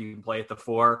guy who can play at the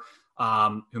 4,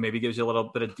 who maybe gives you a little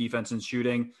bit of defense and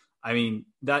shooting, I mean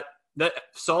that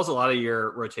solves a lot of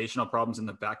your rotational problems in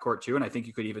the backcourt too. And I think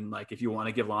you could even, like, if you want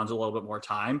to give Lonzo a little bit more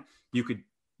time, you could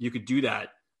do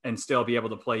that and still be able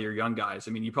to play your young guys.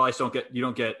 I mean, you probably don't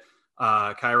get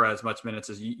Kyra as much minutes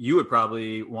as you would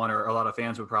probably want, or a lot of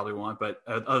fans would probably want. But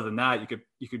other than that,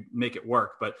 you could make it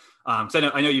work. But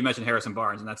so I know you mentioned Harrison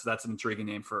Barnes, and that's an intriguing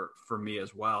name for me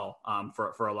as well,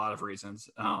 for a lot of reasons.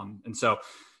 And so,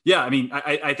 yeah, I mean,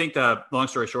 I think the long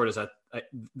story short is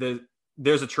that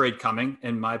there's a trade coming,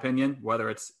 in my opinion, whether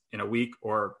it's in a week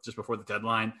or just before the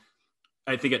deadline.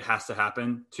 I think it has to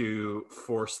happen to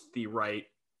force the right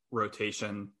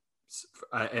rotation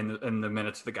and the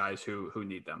minutes of the guys who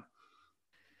need them.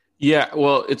 Yeah,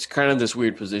 well, it's kind of this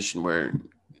weird position where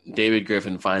David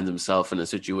Griffin finds himself in a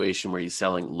situation where he's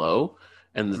selling low,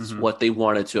 and that's what they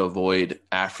wanted to avoid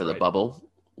after the bubble,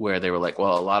 where they were like,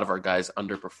 well, a lot of our guys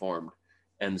underperformed,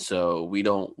 and so we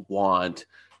don't want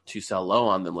to sell low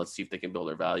on them. Let's see if they can build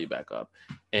their value back up.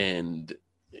 And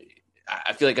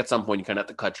I feel like at some point you kind of have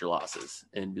to cut your losses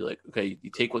and be like, okay, you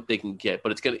take what they can get,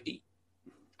 but it's going to,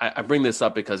 I bring this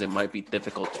up because it might be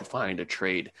difficult to find a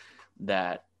trade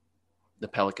that the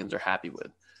Pelicans are happy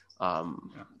with.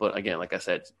 But again, like I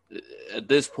said, at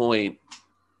this point,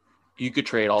 you could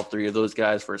trade all three of those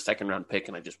guys for a second round pick,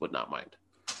 and I just would not mind.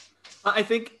 I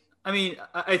think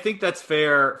that's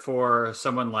fair for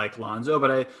someone like Lonzo,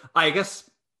 but I guess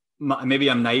maybe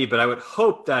I'm naive, but I would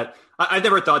hope that I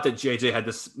never thought that JJ had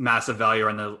this massive value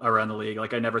around the league.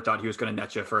 Like, I never thought he was going to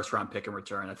net you a first round pick in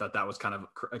return. I thought that was kind of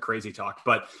a crazy talk,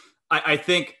 but I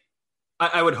think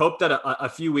I would hope that a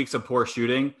few weeks of poor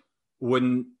shooting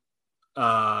wouldn't,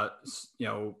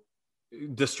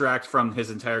 distract from his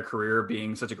entire career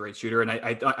being such a great shooter. And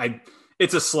I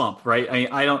it's a slump, right?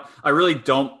 I really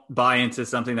don't buy into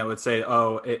something that would say,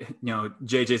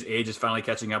 JJ's age is finally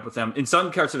catching up with him. In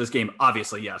some parts of his game,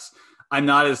 obviously, yes. I'm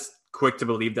not as quick to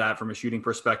believe that from a shooting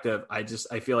perspective. I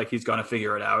feel like he's going to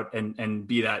figure it out and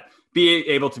be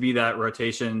able to be that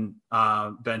rotation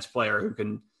bench player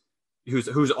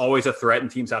who's always a threat and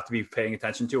teams have to be paying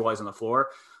attention to while he's on the floor.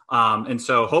 And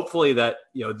so hopefully that,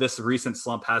 this recent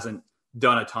slump hasn't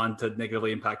done a ton to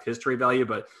negatively impact his trade value,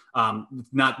 but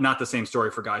not the same story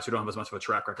for guys who don't have as much of a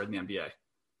track record in the NBA.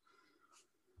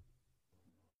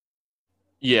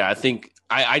 Yeah,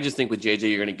 I just think with JJ,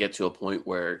 you're going to get to a point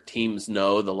where teams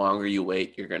know the longer you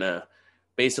wait, you're going to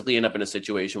basically end up in a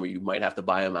situation where you might have to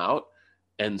buy him out.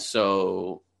 And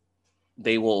so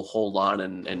they will hold on.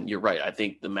 And you're right. I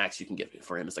think the max you can get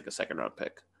for him is like a second round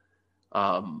pick.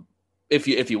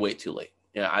 If you wait too late.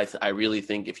 Yeah, I really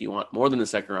think if you want more than a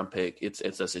second round pick, it's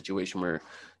a situation where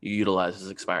you utilize his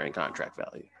expiring contract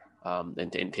value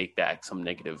and take back some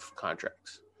negative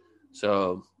contracts.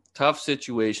 So tough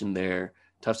situation there.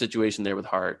 Tough situation there with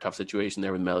Hart. Tough situation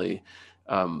there with Melly.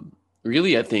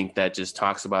 Really, I think that just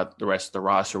talks about the rest of the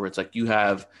roster where it's like you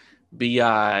have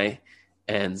BI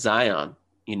and Zion.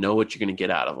 You know what you're going to get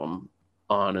out of them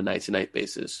on a night-to-night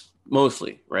basis,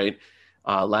 mostly, right?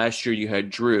 Last year you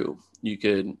had Drew. You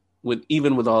could,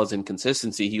 even with all his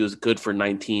inconsistency, he was good for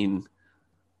 19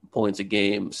 points a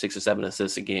game, 6 or 7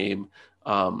 assists a game,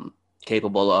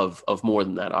 capable of more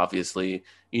than that, obviously.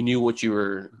 You knew what you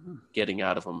were getting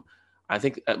out of him. I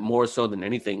think more so than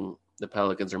anything, the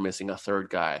Pelicans are missing a third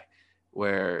guy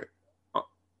where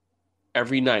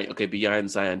every night, okay, BI and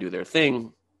Zion do their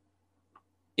thing.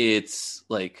 It's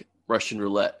like Russian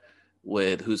roulette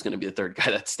with who's going to be the third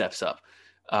guy that steps up.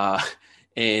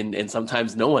 And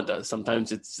sometimes no one does.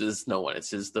 Sometimes it's just no one. It's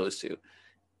just those two.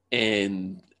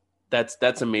 And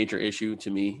that's a major issue to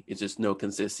me. It's just no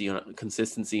consistency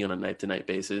on a night-to-night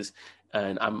basis.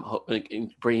 And I'm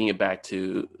bringing it back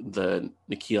to the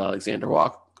Nickeil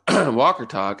Alexander-Walker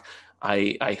talk.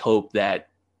 I hope that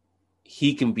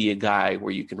he can be a guy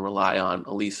where you can rely on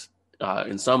at least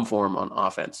in some form on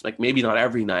offense. Like maybe not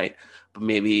every night, but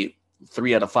maybe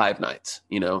 3 out of 5 nights,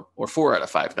 or 4 out of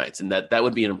 5 nights. And that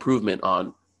would be an improvement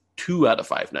on 2 out of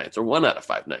 5 nights or 1 out of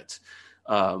 5 nights.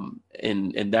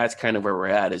 And that's kind of where we're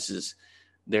at. Is just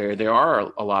there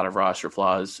are a lot of roster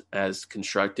flaws as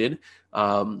constructed.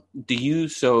 Do you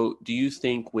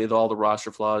think with all the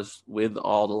roster flaws, with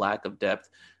all the lack of depth,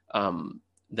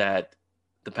 that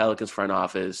the Pelicans front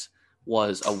office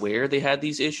was aware they had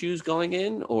these issues going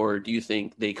in, or do you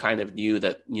think they kind of knew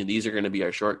that these are going to be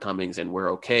our shortcomings and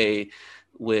we're okay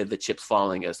with the chips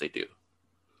falling as they do?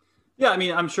 Yeah, I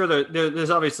mean, I'm sure there's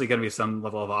obviously going to be some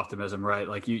level of optimism, right?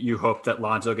 Like you hope that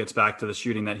Lonzo gets back to the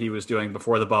shooting that he was doing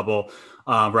before the bubble,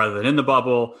 rather than in the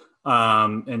bubble.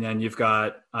 And then you've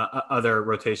got other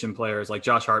rotation players like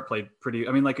Josh Hart played pretty.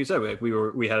 I mean, like you said,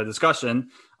 we had a discussion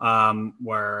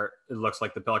where it looks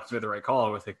like the Pelicans made the right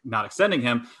call with not extending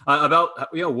him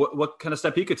about what kind of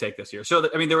step he could take this year. So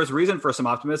there was reason for some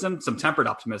optimism, some tempered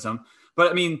optimism. But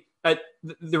I mean,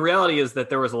 the reality is that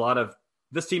there was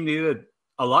this team needed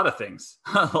a lot of things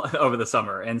over the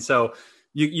summer, and so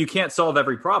you can't solve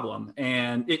every problem.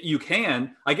 And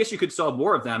I guess you could solve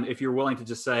more of them if you're willing to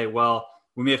just say, well,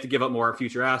 we may have to give up more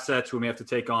future assets. We may have to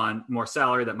take on more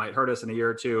salary that might hurt us in a year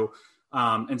or two.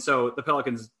 And so the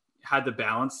Pelicans had to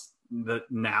balance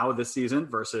this season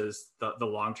versus the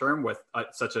long term with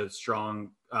such a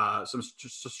strong, some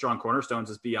strong cornerstones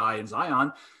as BI and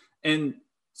Zion. And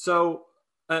so,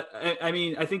 I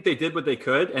mean, I think they did what they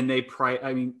could, and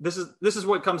this is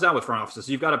what comes down with front offices.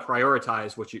 You've got to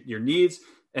prioritize your needs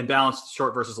and balance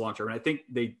short versus long term. And I think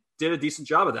they did a decent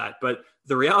job of that. But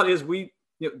the reality is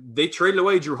they traded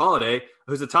away Drew Holiday,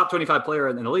 who's a top 25 player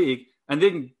in the league, and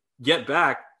didn't get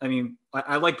back. I mean,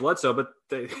 I like Bledsoe, but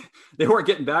they weren't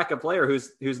getting back a player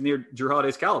who's near Drew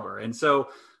Holiday's caliber. And so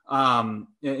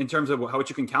in terms of what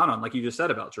you can count on, like you just said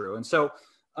about Drew. And so,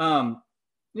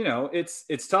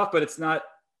 it's tough, but it's not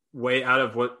way out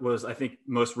of what was, I think,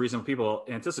 most reasonable people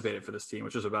anticipated for this team,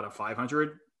 which was about a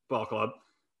 500 ball club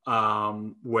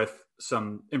with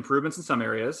some improvements in some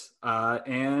areas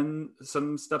and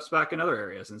some steps back in other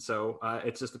areas. And so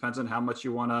it just depends on how much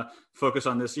you want to focus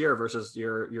on this year versus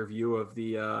your view of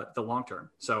the long term.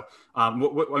 So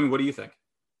what do you think?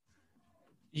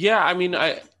 Yeah, I mean,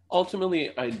 I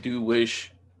do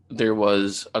wish there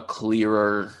was a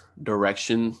clearer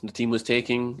direction the team was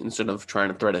taking instead of trying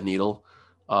to thread a needle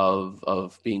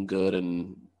of being good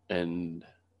and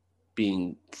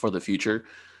being for the future.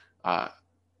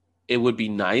 It would be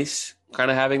nice kind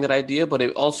of having that idea, but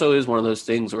it also is one of those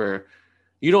things where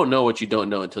you don't know what you don't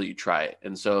know until you try it.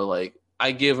 And so like,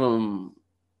 I give them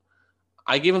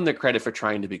the credit for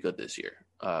trying to be good this year.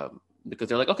 Because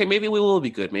they're like, okay, maybe we will be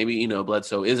good. Maybe,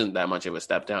 Bledsoe isn't that much of a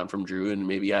step down from Drew, and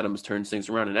maybe Adams turns things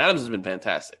around, and Adams has been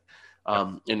fantastic.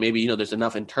 And maybe, there's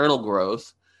enough internal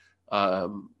growth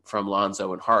from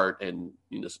Lonzo and Hart and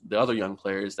the other young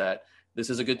players that this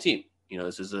is a good team.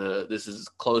 This is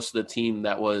close to the team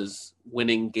that was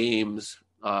winning games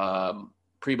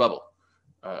pre-bubble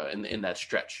in that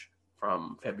stretch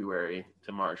from February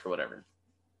to March or whatever.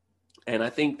 And I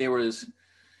think there's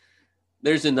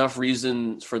enough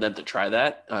reasons for them to try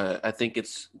that. I think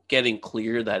it's getting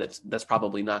clear that that's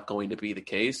probably not going to be the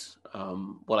case.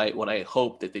 What I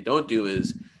hope that they don't do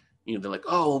is, they're like,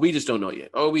 oh, well, we just don't know yet.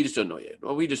 Oh, we just don't know yet.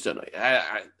 Oh, we just don't know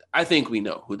yet. I think we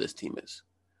know who this team is,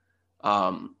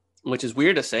 which is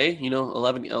weird to say,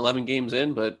 11 games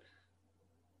in, but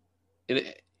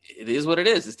it is what it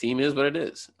is. This team is what it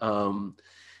is.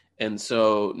 And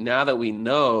so now that we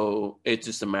know, it's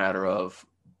just a matter of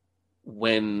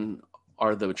when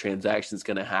are the transactions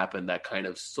going to happen that kind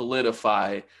of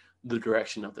solidify the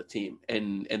direction of the team.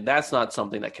 And that's not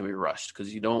something that can be rushed,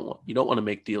 because you don't want to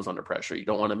make deals under pressure. You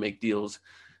don't want to make deals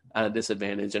at a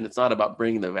disadvantage. And it's not about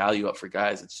bringing the value up for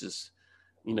guys. It's just,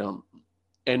 NBA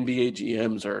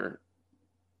GMs are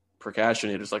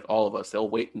procrastinators like all of us. They'll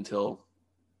wait until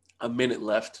a minute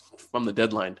left from the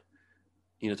deadline,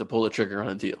 to pull the trigger on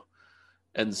a deal.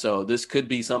 And so this could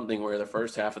be something where the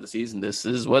first half of the season, this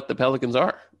is what the Pelicans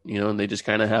are, and they just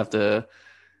kind of have to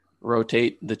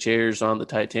rotate the chairs on the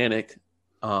Titanic.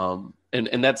 And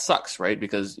that sucks, right?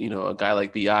 Because, a guy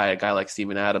like BI, a guy like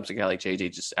Steven Adams, a guy like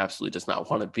JJ just absolutely does not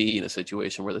want to be in a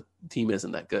situation where the team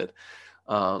isn't that good.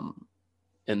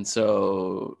 And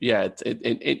so, yeah,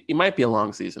 it might be a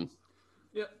long season.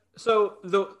 Yeah. So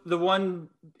the one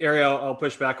area I'll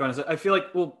push back on is I feel like,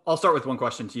 I'll start with one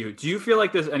question to you. Do you feel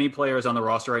like there's any players on the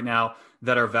roster right now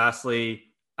that are vastly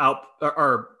out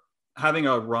or having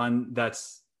a run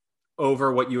that's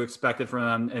over what you expected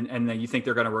from them, and then you think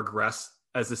they're going to regress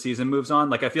as the season moves on?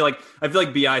 Like I feel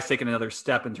like BI's taken another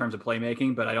step in terms of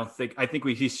playmaking, but I think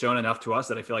he's shown enough to us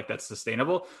that I feel like that's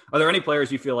sustainable. Are there any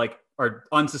players you feel like are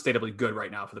unsustainably good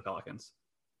right now for the Pelicans?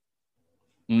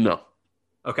 No.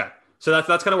 Okay. So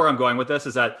that's kind of where I'm going with this,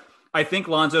 is that I think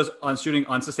Lonzo's shooting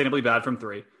unsustainably bad from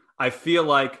three. I feel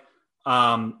like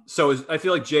I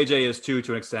feel like JJ is too,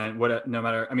 to an extent. No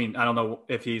matter, I don't know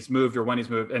if he's moved or when he's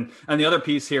moved, and the other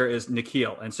piece here is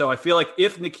Nikhil. And so I feel like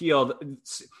if Nikhil,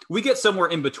 we get somewhere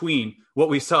in between what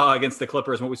we saw against the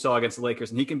Clippers and what we saw against the Lakers,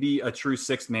 and he can be a true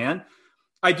sixth man.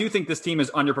 I do think this team is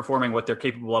underperforming what they're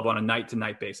capable of on a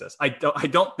night-to-night basis. I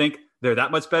don't think they're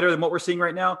that much better than what we're seeing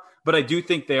right now, but I do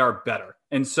think they are better.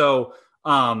 And so,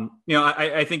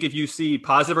 I think if you see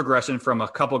positive regression from a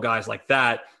couple guys like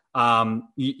that,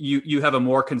 you have a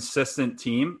more consistent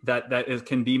team that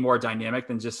can be more dynamic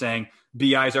than just saying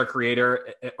BI is our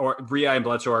creator, or BI and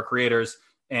Bledsoe are creators,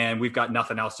 and we've got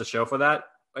nothing else to show for that,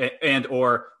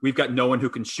 or we've got no one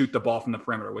who can shoot the ball from the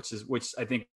perimeter, which I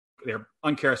think they're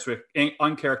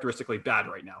uncharacteristically bad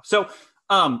right now. So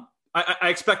I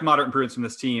expect moderate improvements from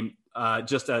this team,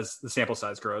 just as the sample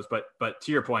size grows. But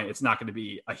to your point, it's not going to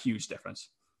be a huge difference.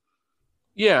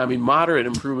 Yeah, moderate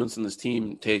improvements in this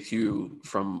team takes you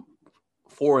from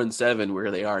 4-7, where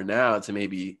they are now, to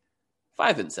maybe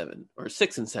 5-7 or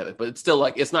 6-7. But it's still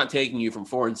like, it's not taking you from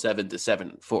 4-7 to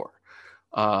 7-4.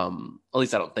 At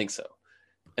least I don't think so.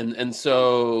 And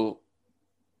so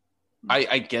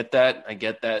I get that. I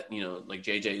get that, like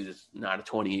JJ is not a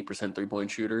 28% 3-point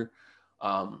shooter.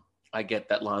 I get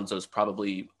that Lonzo's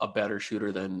probably a better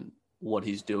shooter than what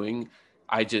he's doing.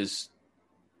 I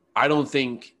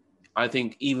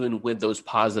think even with those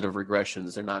positive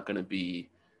regressions, they're not going to be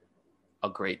a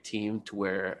great team to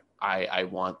where I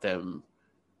want them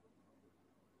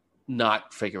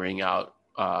not figuring out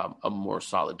a more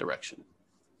solid direction.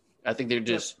 I think they're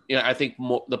just, I think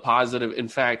the positive, in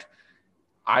fact,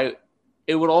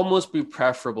 it would almost be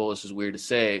preferable, this is weird to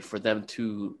say, for them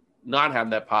to not have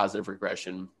that positive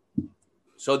regression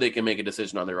so they can make a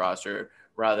decision on their roster,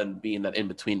 rather than being that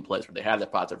in-between place where they have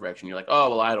that positive regression. You're like, oh,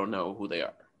 well, I don't know who they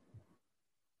are.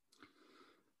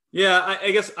 Yeah,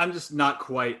 I guess I'm just not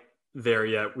quite there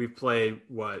yet. We've played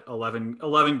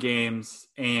 11 games,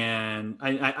 and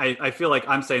I feel like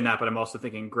I'm saying that, but I'm also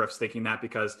thinking Griff's thinking that,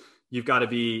 because you've got to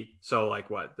be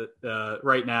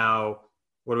right now.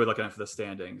 What are we looking at for the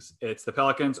standings? It's the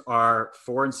Pelicans are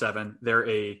 4-7. They're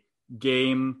a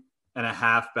game and a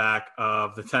half back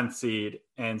of the 10th seed,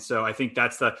 and so I think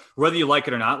that's whether you like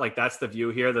it or not, like that's the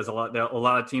view here. There's a lot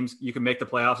of teams you can make the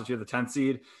playoffs if you're the 10th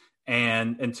seed,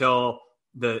 and until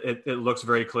it looks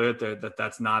very clear that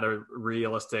that's not a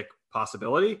realistic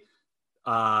possibility.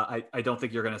 I don't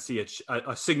think you're going to see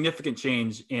a significant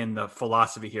change in the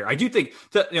philosophy here. I do think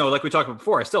that, like we talked about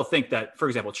before, I still think that, for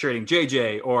example, trading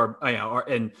JJ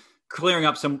and clearing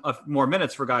up some more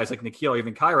minutes for guys like Nikhil,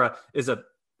 even Kyra, is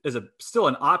still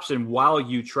an option while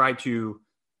you try to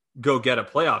go get a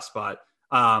playoff spot.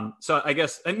 So I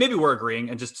guess, and maybe we're agreeing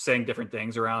and just saying different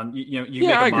things around, you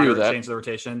make a moderate change to the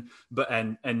rotation, but,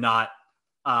 and not,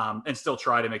 and still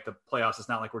try to make the playoffs. It's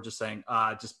not like we're just saying,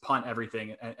 just punt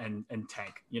everything and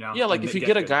tank, Yeah. Like if you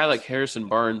get a guy like Harrison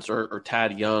Barnes or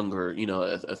Tad Young, or,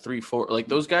 a 3-4, like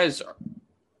those guys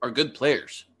are good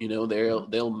players,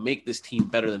 they'll make this team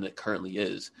better than it currently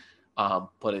is.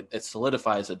 But it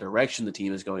solidifies the direction the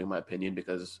team is going, in my opinion,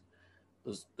 because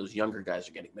those younger guys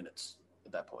are getting minutes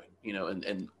at that point,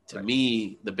 and to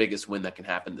me, the biggest win that can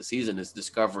happen this season is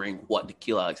discovering what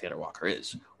Nickeil Alexander-Walker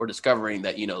is, or discovering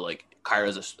that, like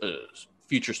Kyra's a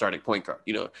future starting point guard.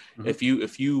 If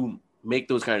you make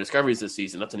those kind of discoveries this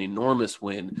season, that's an enormous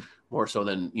win, more so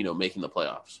than, making the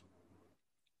playoffs.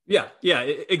 Yeah,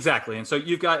 exactly. And so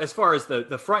you've got, as far as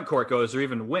the front court goes, or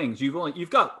even wings, you've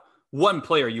got one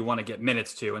player you want to get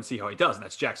minutes to and see how he does, and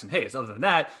that's Jackson Hayes. Other than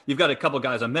that, you've got a couple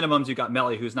guys on minimums. You've got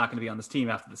Melly, who's not going to be on this team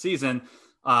after the season,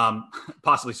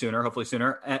 possibly sooner, hopefully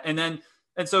sooner. And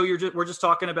so we're just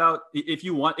talking about, if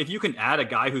you can add a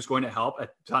guy who's going to help at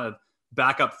kind of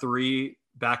backup 3,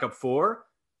 backup 4,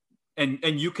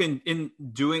 and you can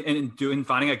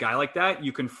finding a guy like that,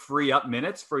 you can free up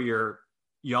minutes for your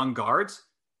young guards.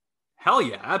 Hell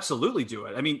yeah, absolutely do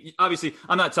it. I mean, obviously,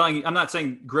 I'm not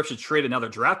saying Griff should trade another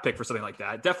draft pick for something like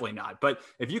that. Definitely not. But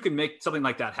if you can make something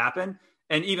like that happen,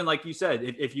 and even like you said,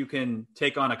 if you can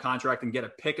take on a contract and get a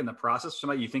pick in the process,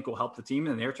 somebody you think will help the team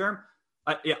in the near term,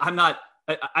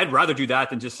 I'd rather do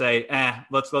that than just say,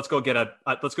 let's go get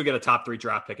a top 3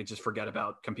 draft pick and just forget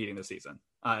about competing this season.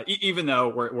 Even though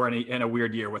we're in a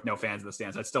weird year with no fans in the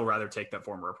stands, I'd still rather take that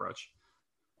former approach.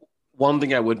 One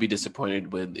thing I would be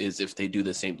disappointed with is if they do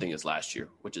the same thing as last year,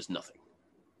 which is nothing.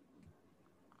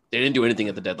 They didn't do anything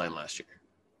at the deadline last year.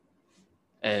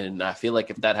 And I feel like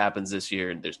if that happens this year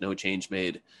and there's no change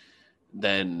made,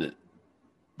 then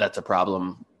that's a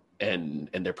problem. And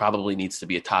there probably needs to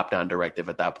be a top-down directive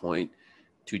at that point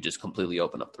to just completely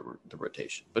open up the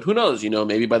rotation. But who knows?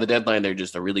 Maybe by the deadline they're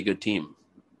just a really good team.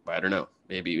 I don't know.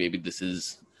 Maybe this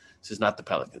is not the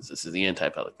Pelicans. This is the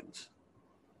anti-Pelicans.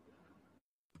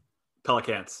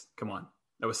 Pelicans, come on.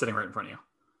 That was sitting right in front of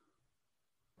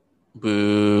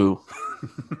Boo.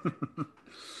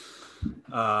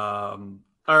 you. All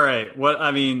right.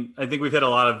 I think we've hit a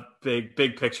lot of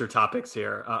big picture topics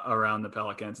here around the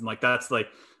Pelicans. And that's I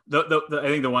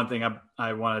think the one thing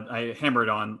I hammered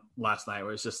on last night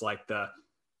was just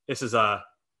this is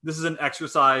an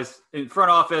exercise in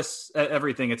front office,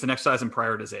 everything. It's an exercise in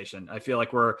prioritization. I feel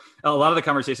like a lot of the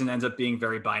conversation ends up being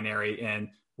very binary, and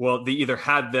well, they either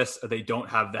have this or they don't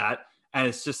have that. And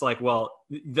it's just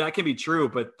that can be true,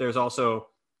 but there's also,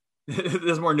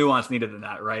 there's more nuance needed than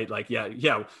that, right?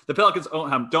 The Pelicans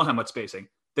don't have much spacing.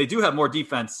 They do have more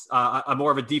defense,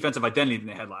 more of a defensive identity than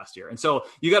they had last year. And so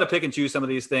you got to pick and choose some of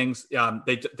these things.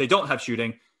 They don't have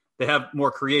shooting. They have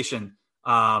more creation.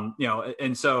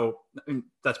 And so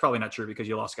that's probably not true because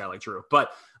you lost a guy like Drew.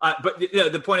 But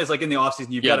the point is, in the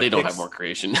offseason, they don't have more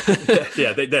creation.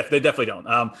 Yeah, they definitely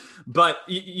don't. But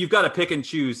you've got to pick and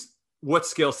choose what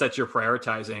skill sets you're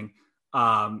prioritizing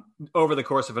over the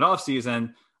course of an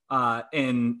offseason,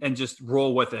 and just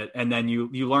roll with it. And then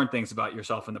you learn things about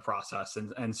yourself in the process.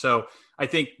 And so I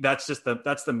think that's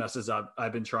the message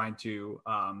I've been trying to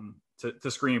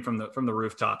scream from the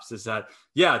rooftops, is that,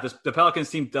 the Pelicans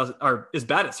team is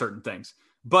bad at certain things,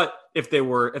 but if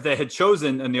they had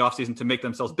chosen in the offseason to make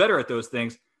themselves better at those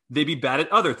things, they'd be bad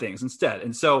at other things instead.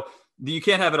 And so you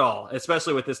can't have it all,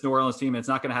 especially with this New Orleans team. It's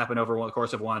not going to happen over the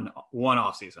course of one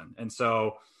offseason. And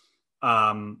so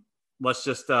let's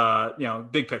just,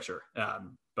 big picture.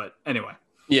 But anyway.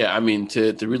 Yeah. I mean,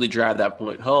 to really drive that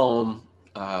point home,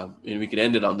 and we could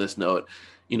end it on this note,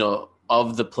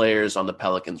 of the players on the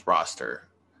Pelicans roster,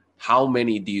 how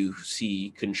many do you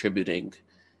see contributing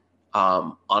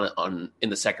in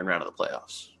the second round of the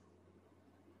playoffs?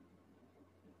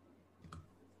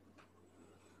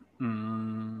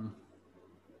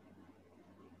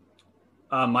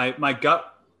 My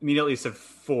gut immediately said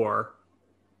 4.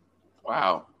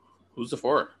 Wow. Who's the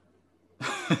 4?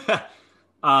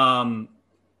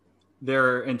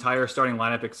 Their entire starting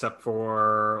lineup except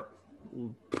for,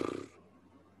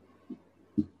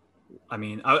 I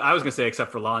was going to say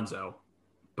except for Lonzo,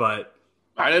 but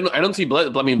I don't see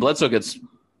Bledsoe gets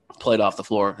played off the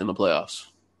floor in the playoffs.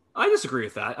 I disagree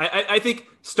with that. I think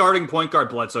starting point guard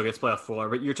Bledsoe gets played off the floor,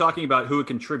 but you're talking about who would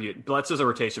contribute. Bledsoe's a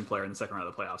rotation player in the second round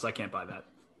of the playoffs. I can't buy that.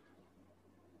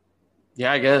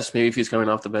 Yeah, I guess maybe if he's coming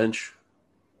off the bench.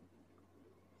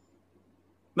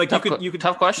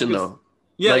 Tough question though.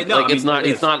 Yeah, it's not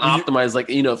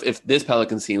optimized. If this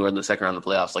Pelicans team were in the second round of the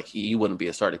playoffs, he wouldn't be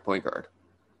a starting point guard.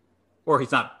 Or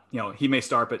he's not, he may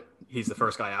start, but he's the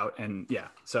first guy out. And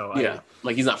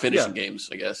he's not finishing games,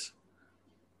 I guess.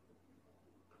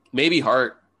 Maybe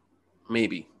Hart,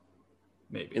 maybe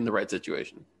in the right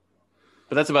situation,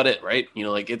 but that's about it, right?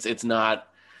 It's not,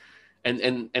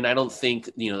 and I don't think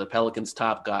the Pelicans'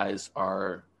 top guys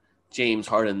are James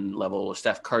Harden level or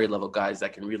Steph Curry level guys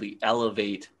that can really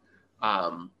elevate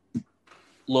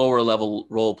lower level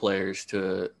role players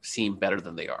to seem better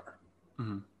than they are.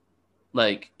 Mm-hmm.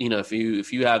 Like, if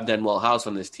you have Denwell House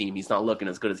on this team, he's not looking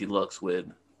as good as he looks with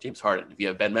James Harden. If you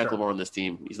have Ben McLemore on this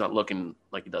team, he's not looking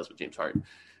like he does with James Harden.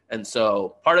 And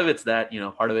so part of it's that,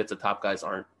 part of it's the top guys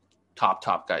aren't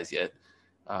top guys yet.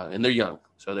 And they're young.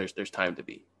 So there's time to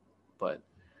be. But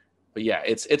yeah,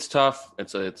 it's tough. And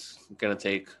so it's going to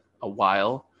take a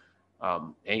while.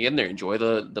 And get in there, enjoy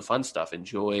the fun stuff.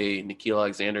 Enjoy Nickeil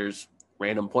Alexander's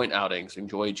random point outings.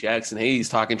 Enjoy Jackson Hayes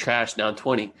talking trash down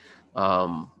 20.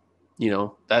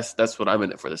 That's what I'm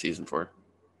in it for the season for.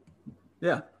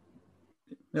 Yeah.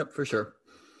 Yep, for sure.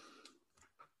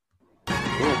 Cool.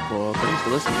 Well, thanks for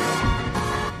listening.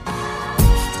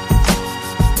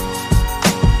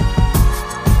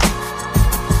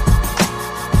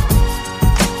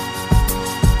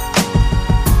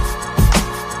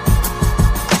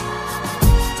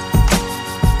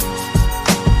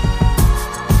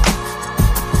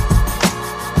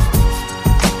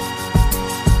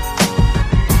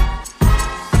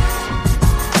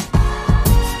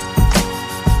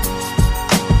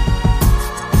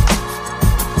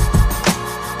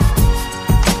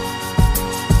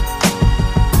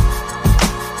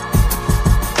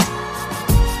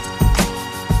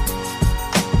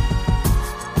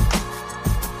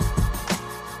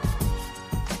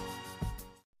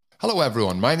 Hello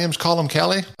everyone, my name's Colin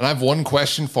Kelly and I have one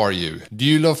question for you. Do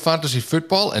you love fantasy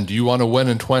football and do you want to win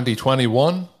in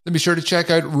 2021? Then be sure to check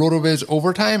out RotoViz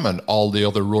Overtime and all the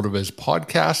other RotoViz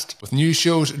podcasts with new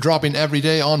shows dropping every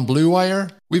day on Blue Wire.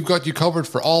 We've got you covered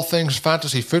for all things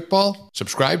fantasy football.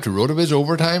 Subscribe to RotoViz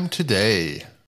Overtime today.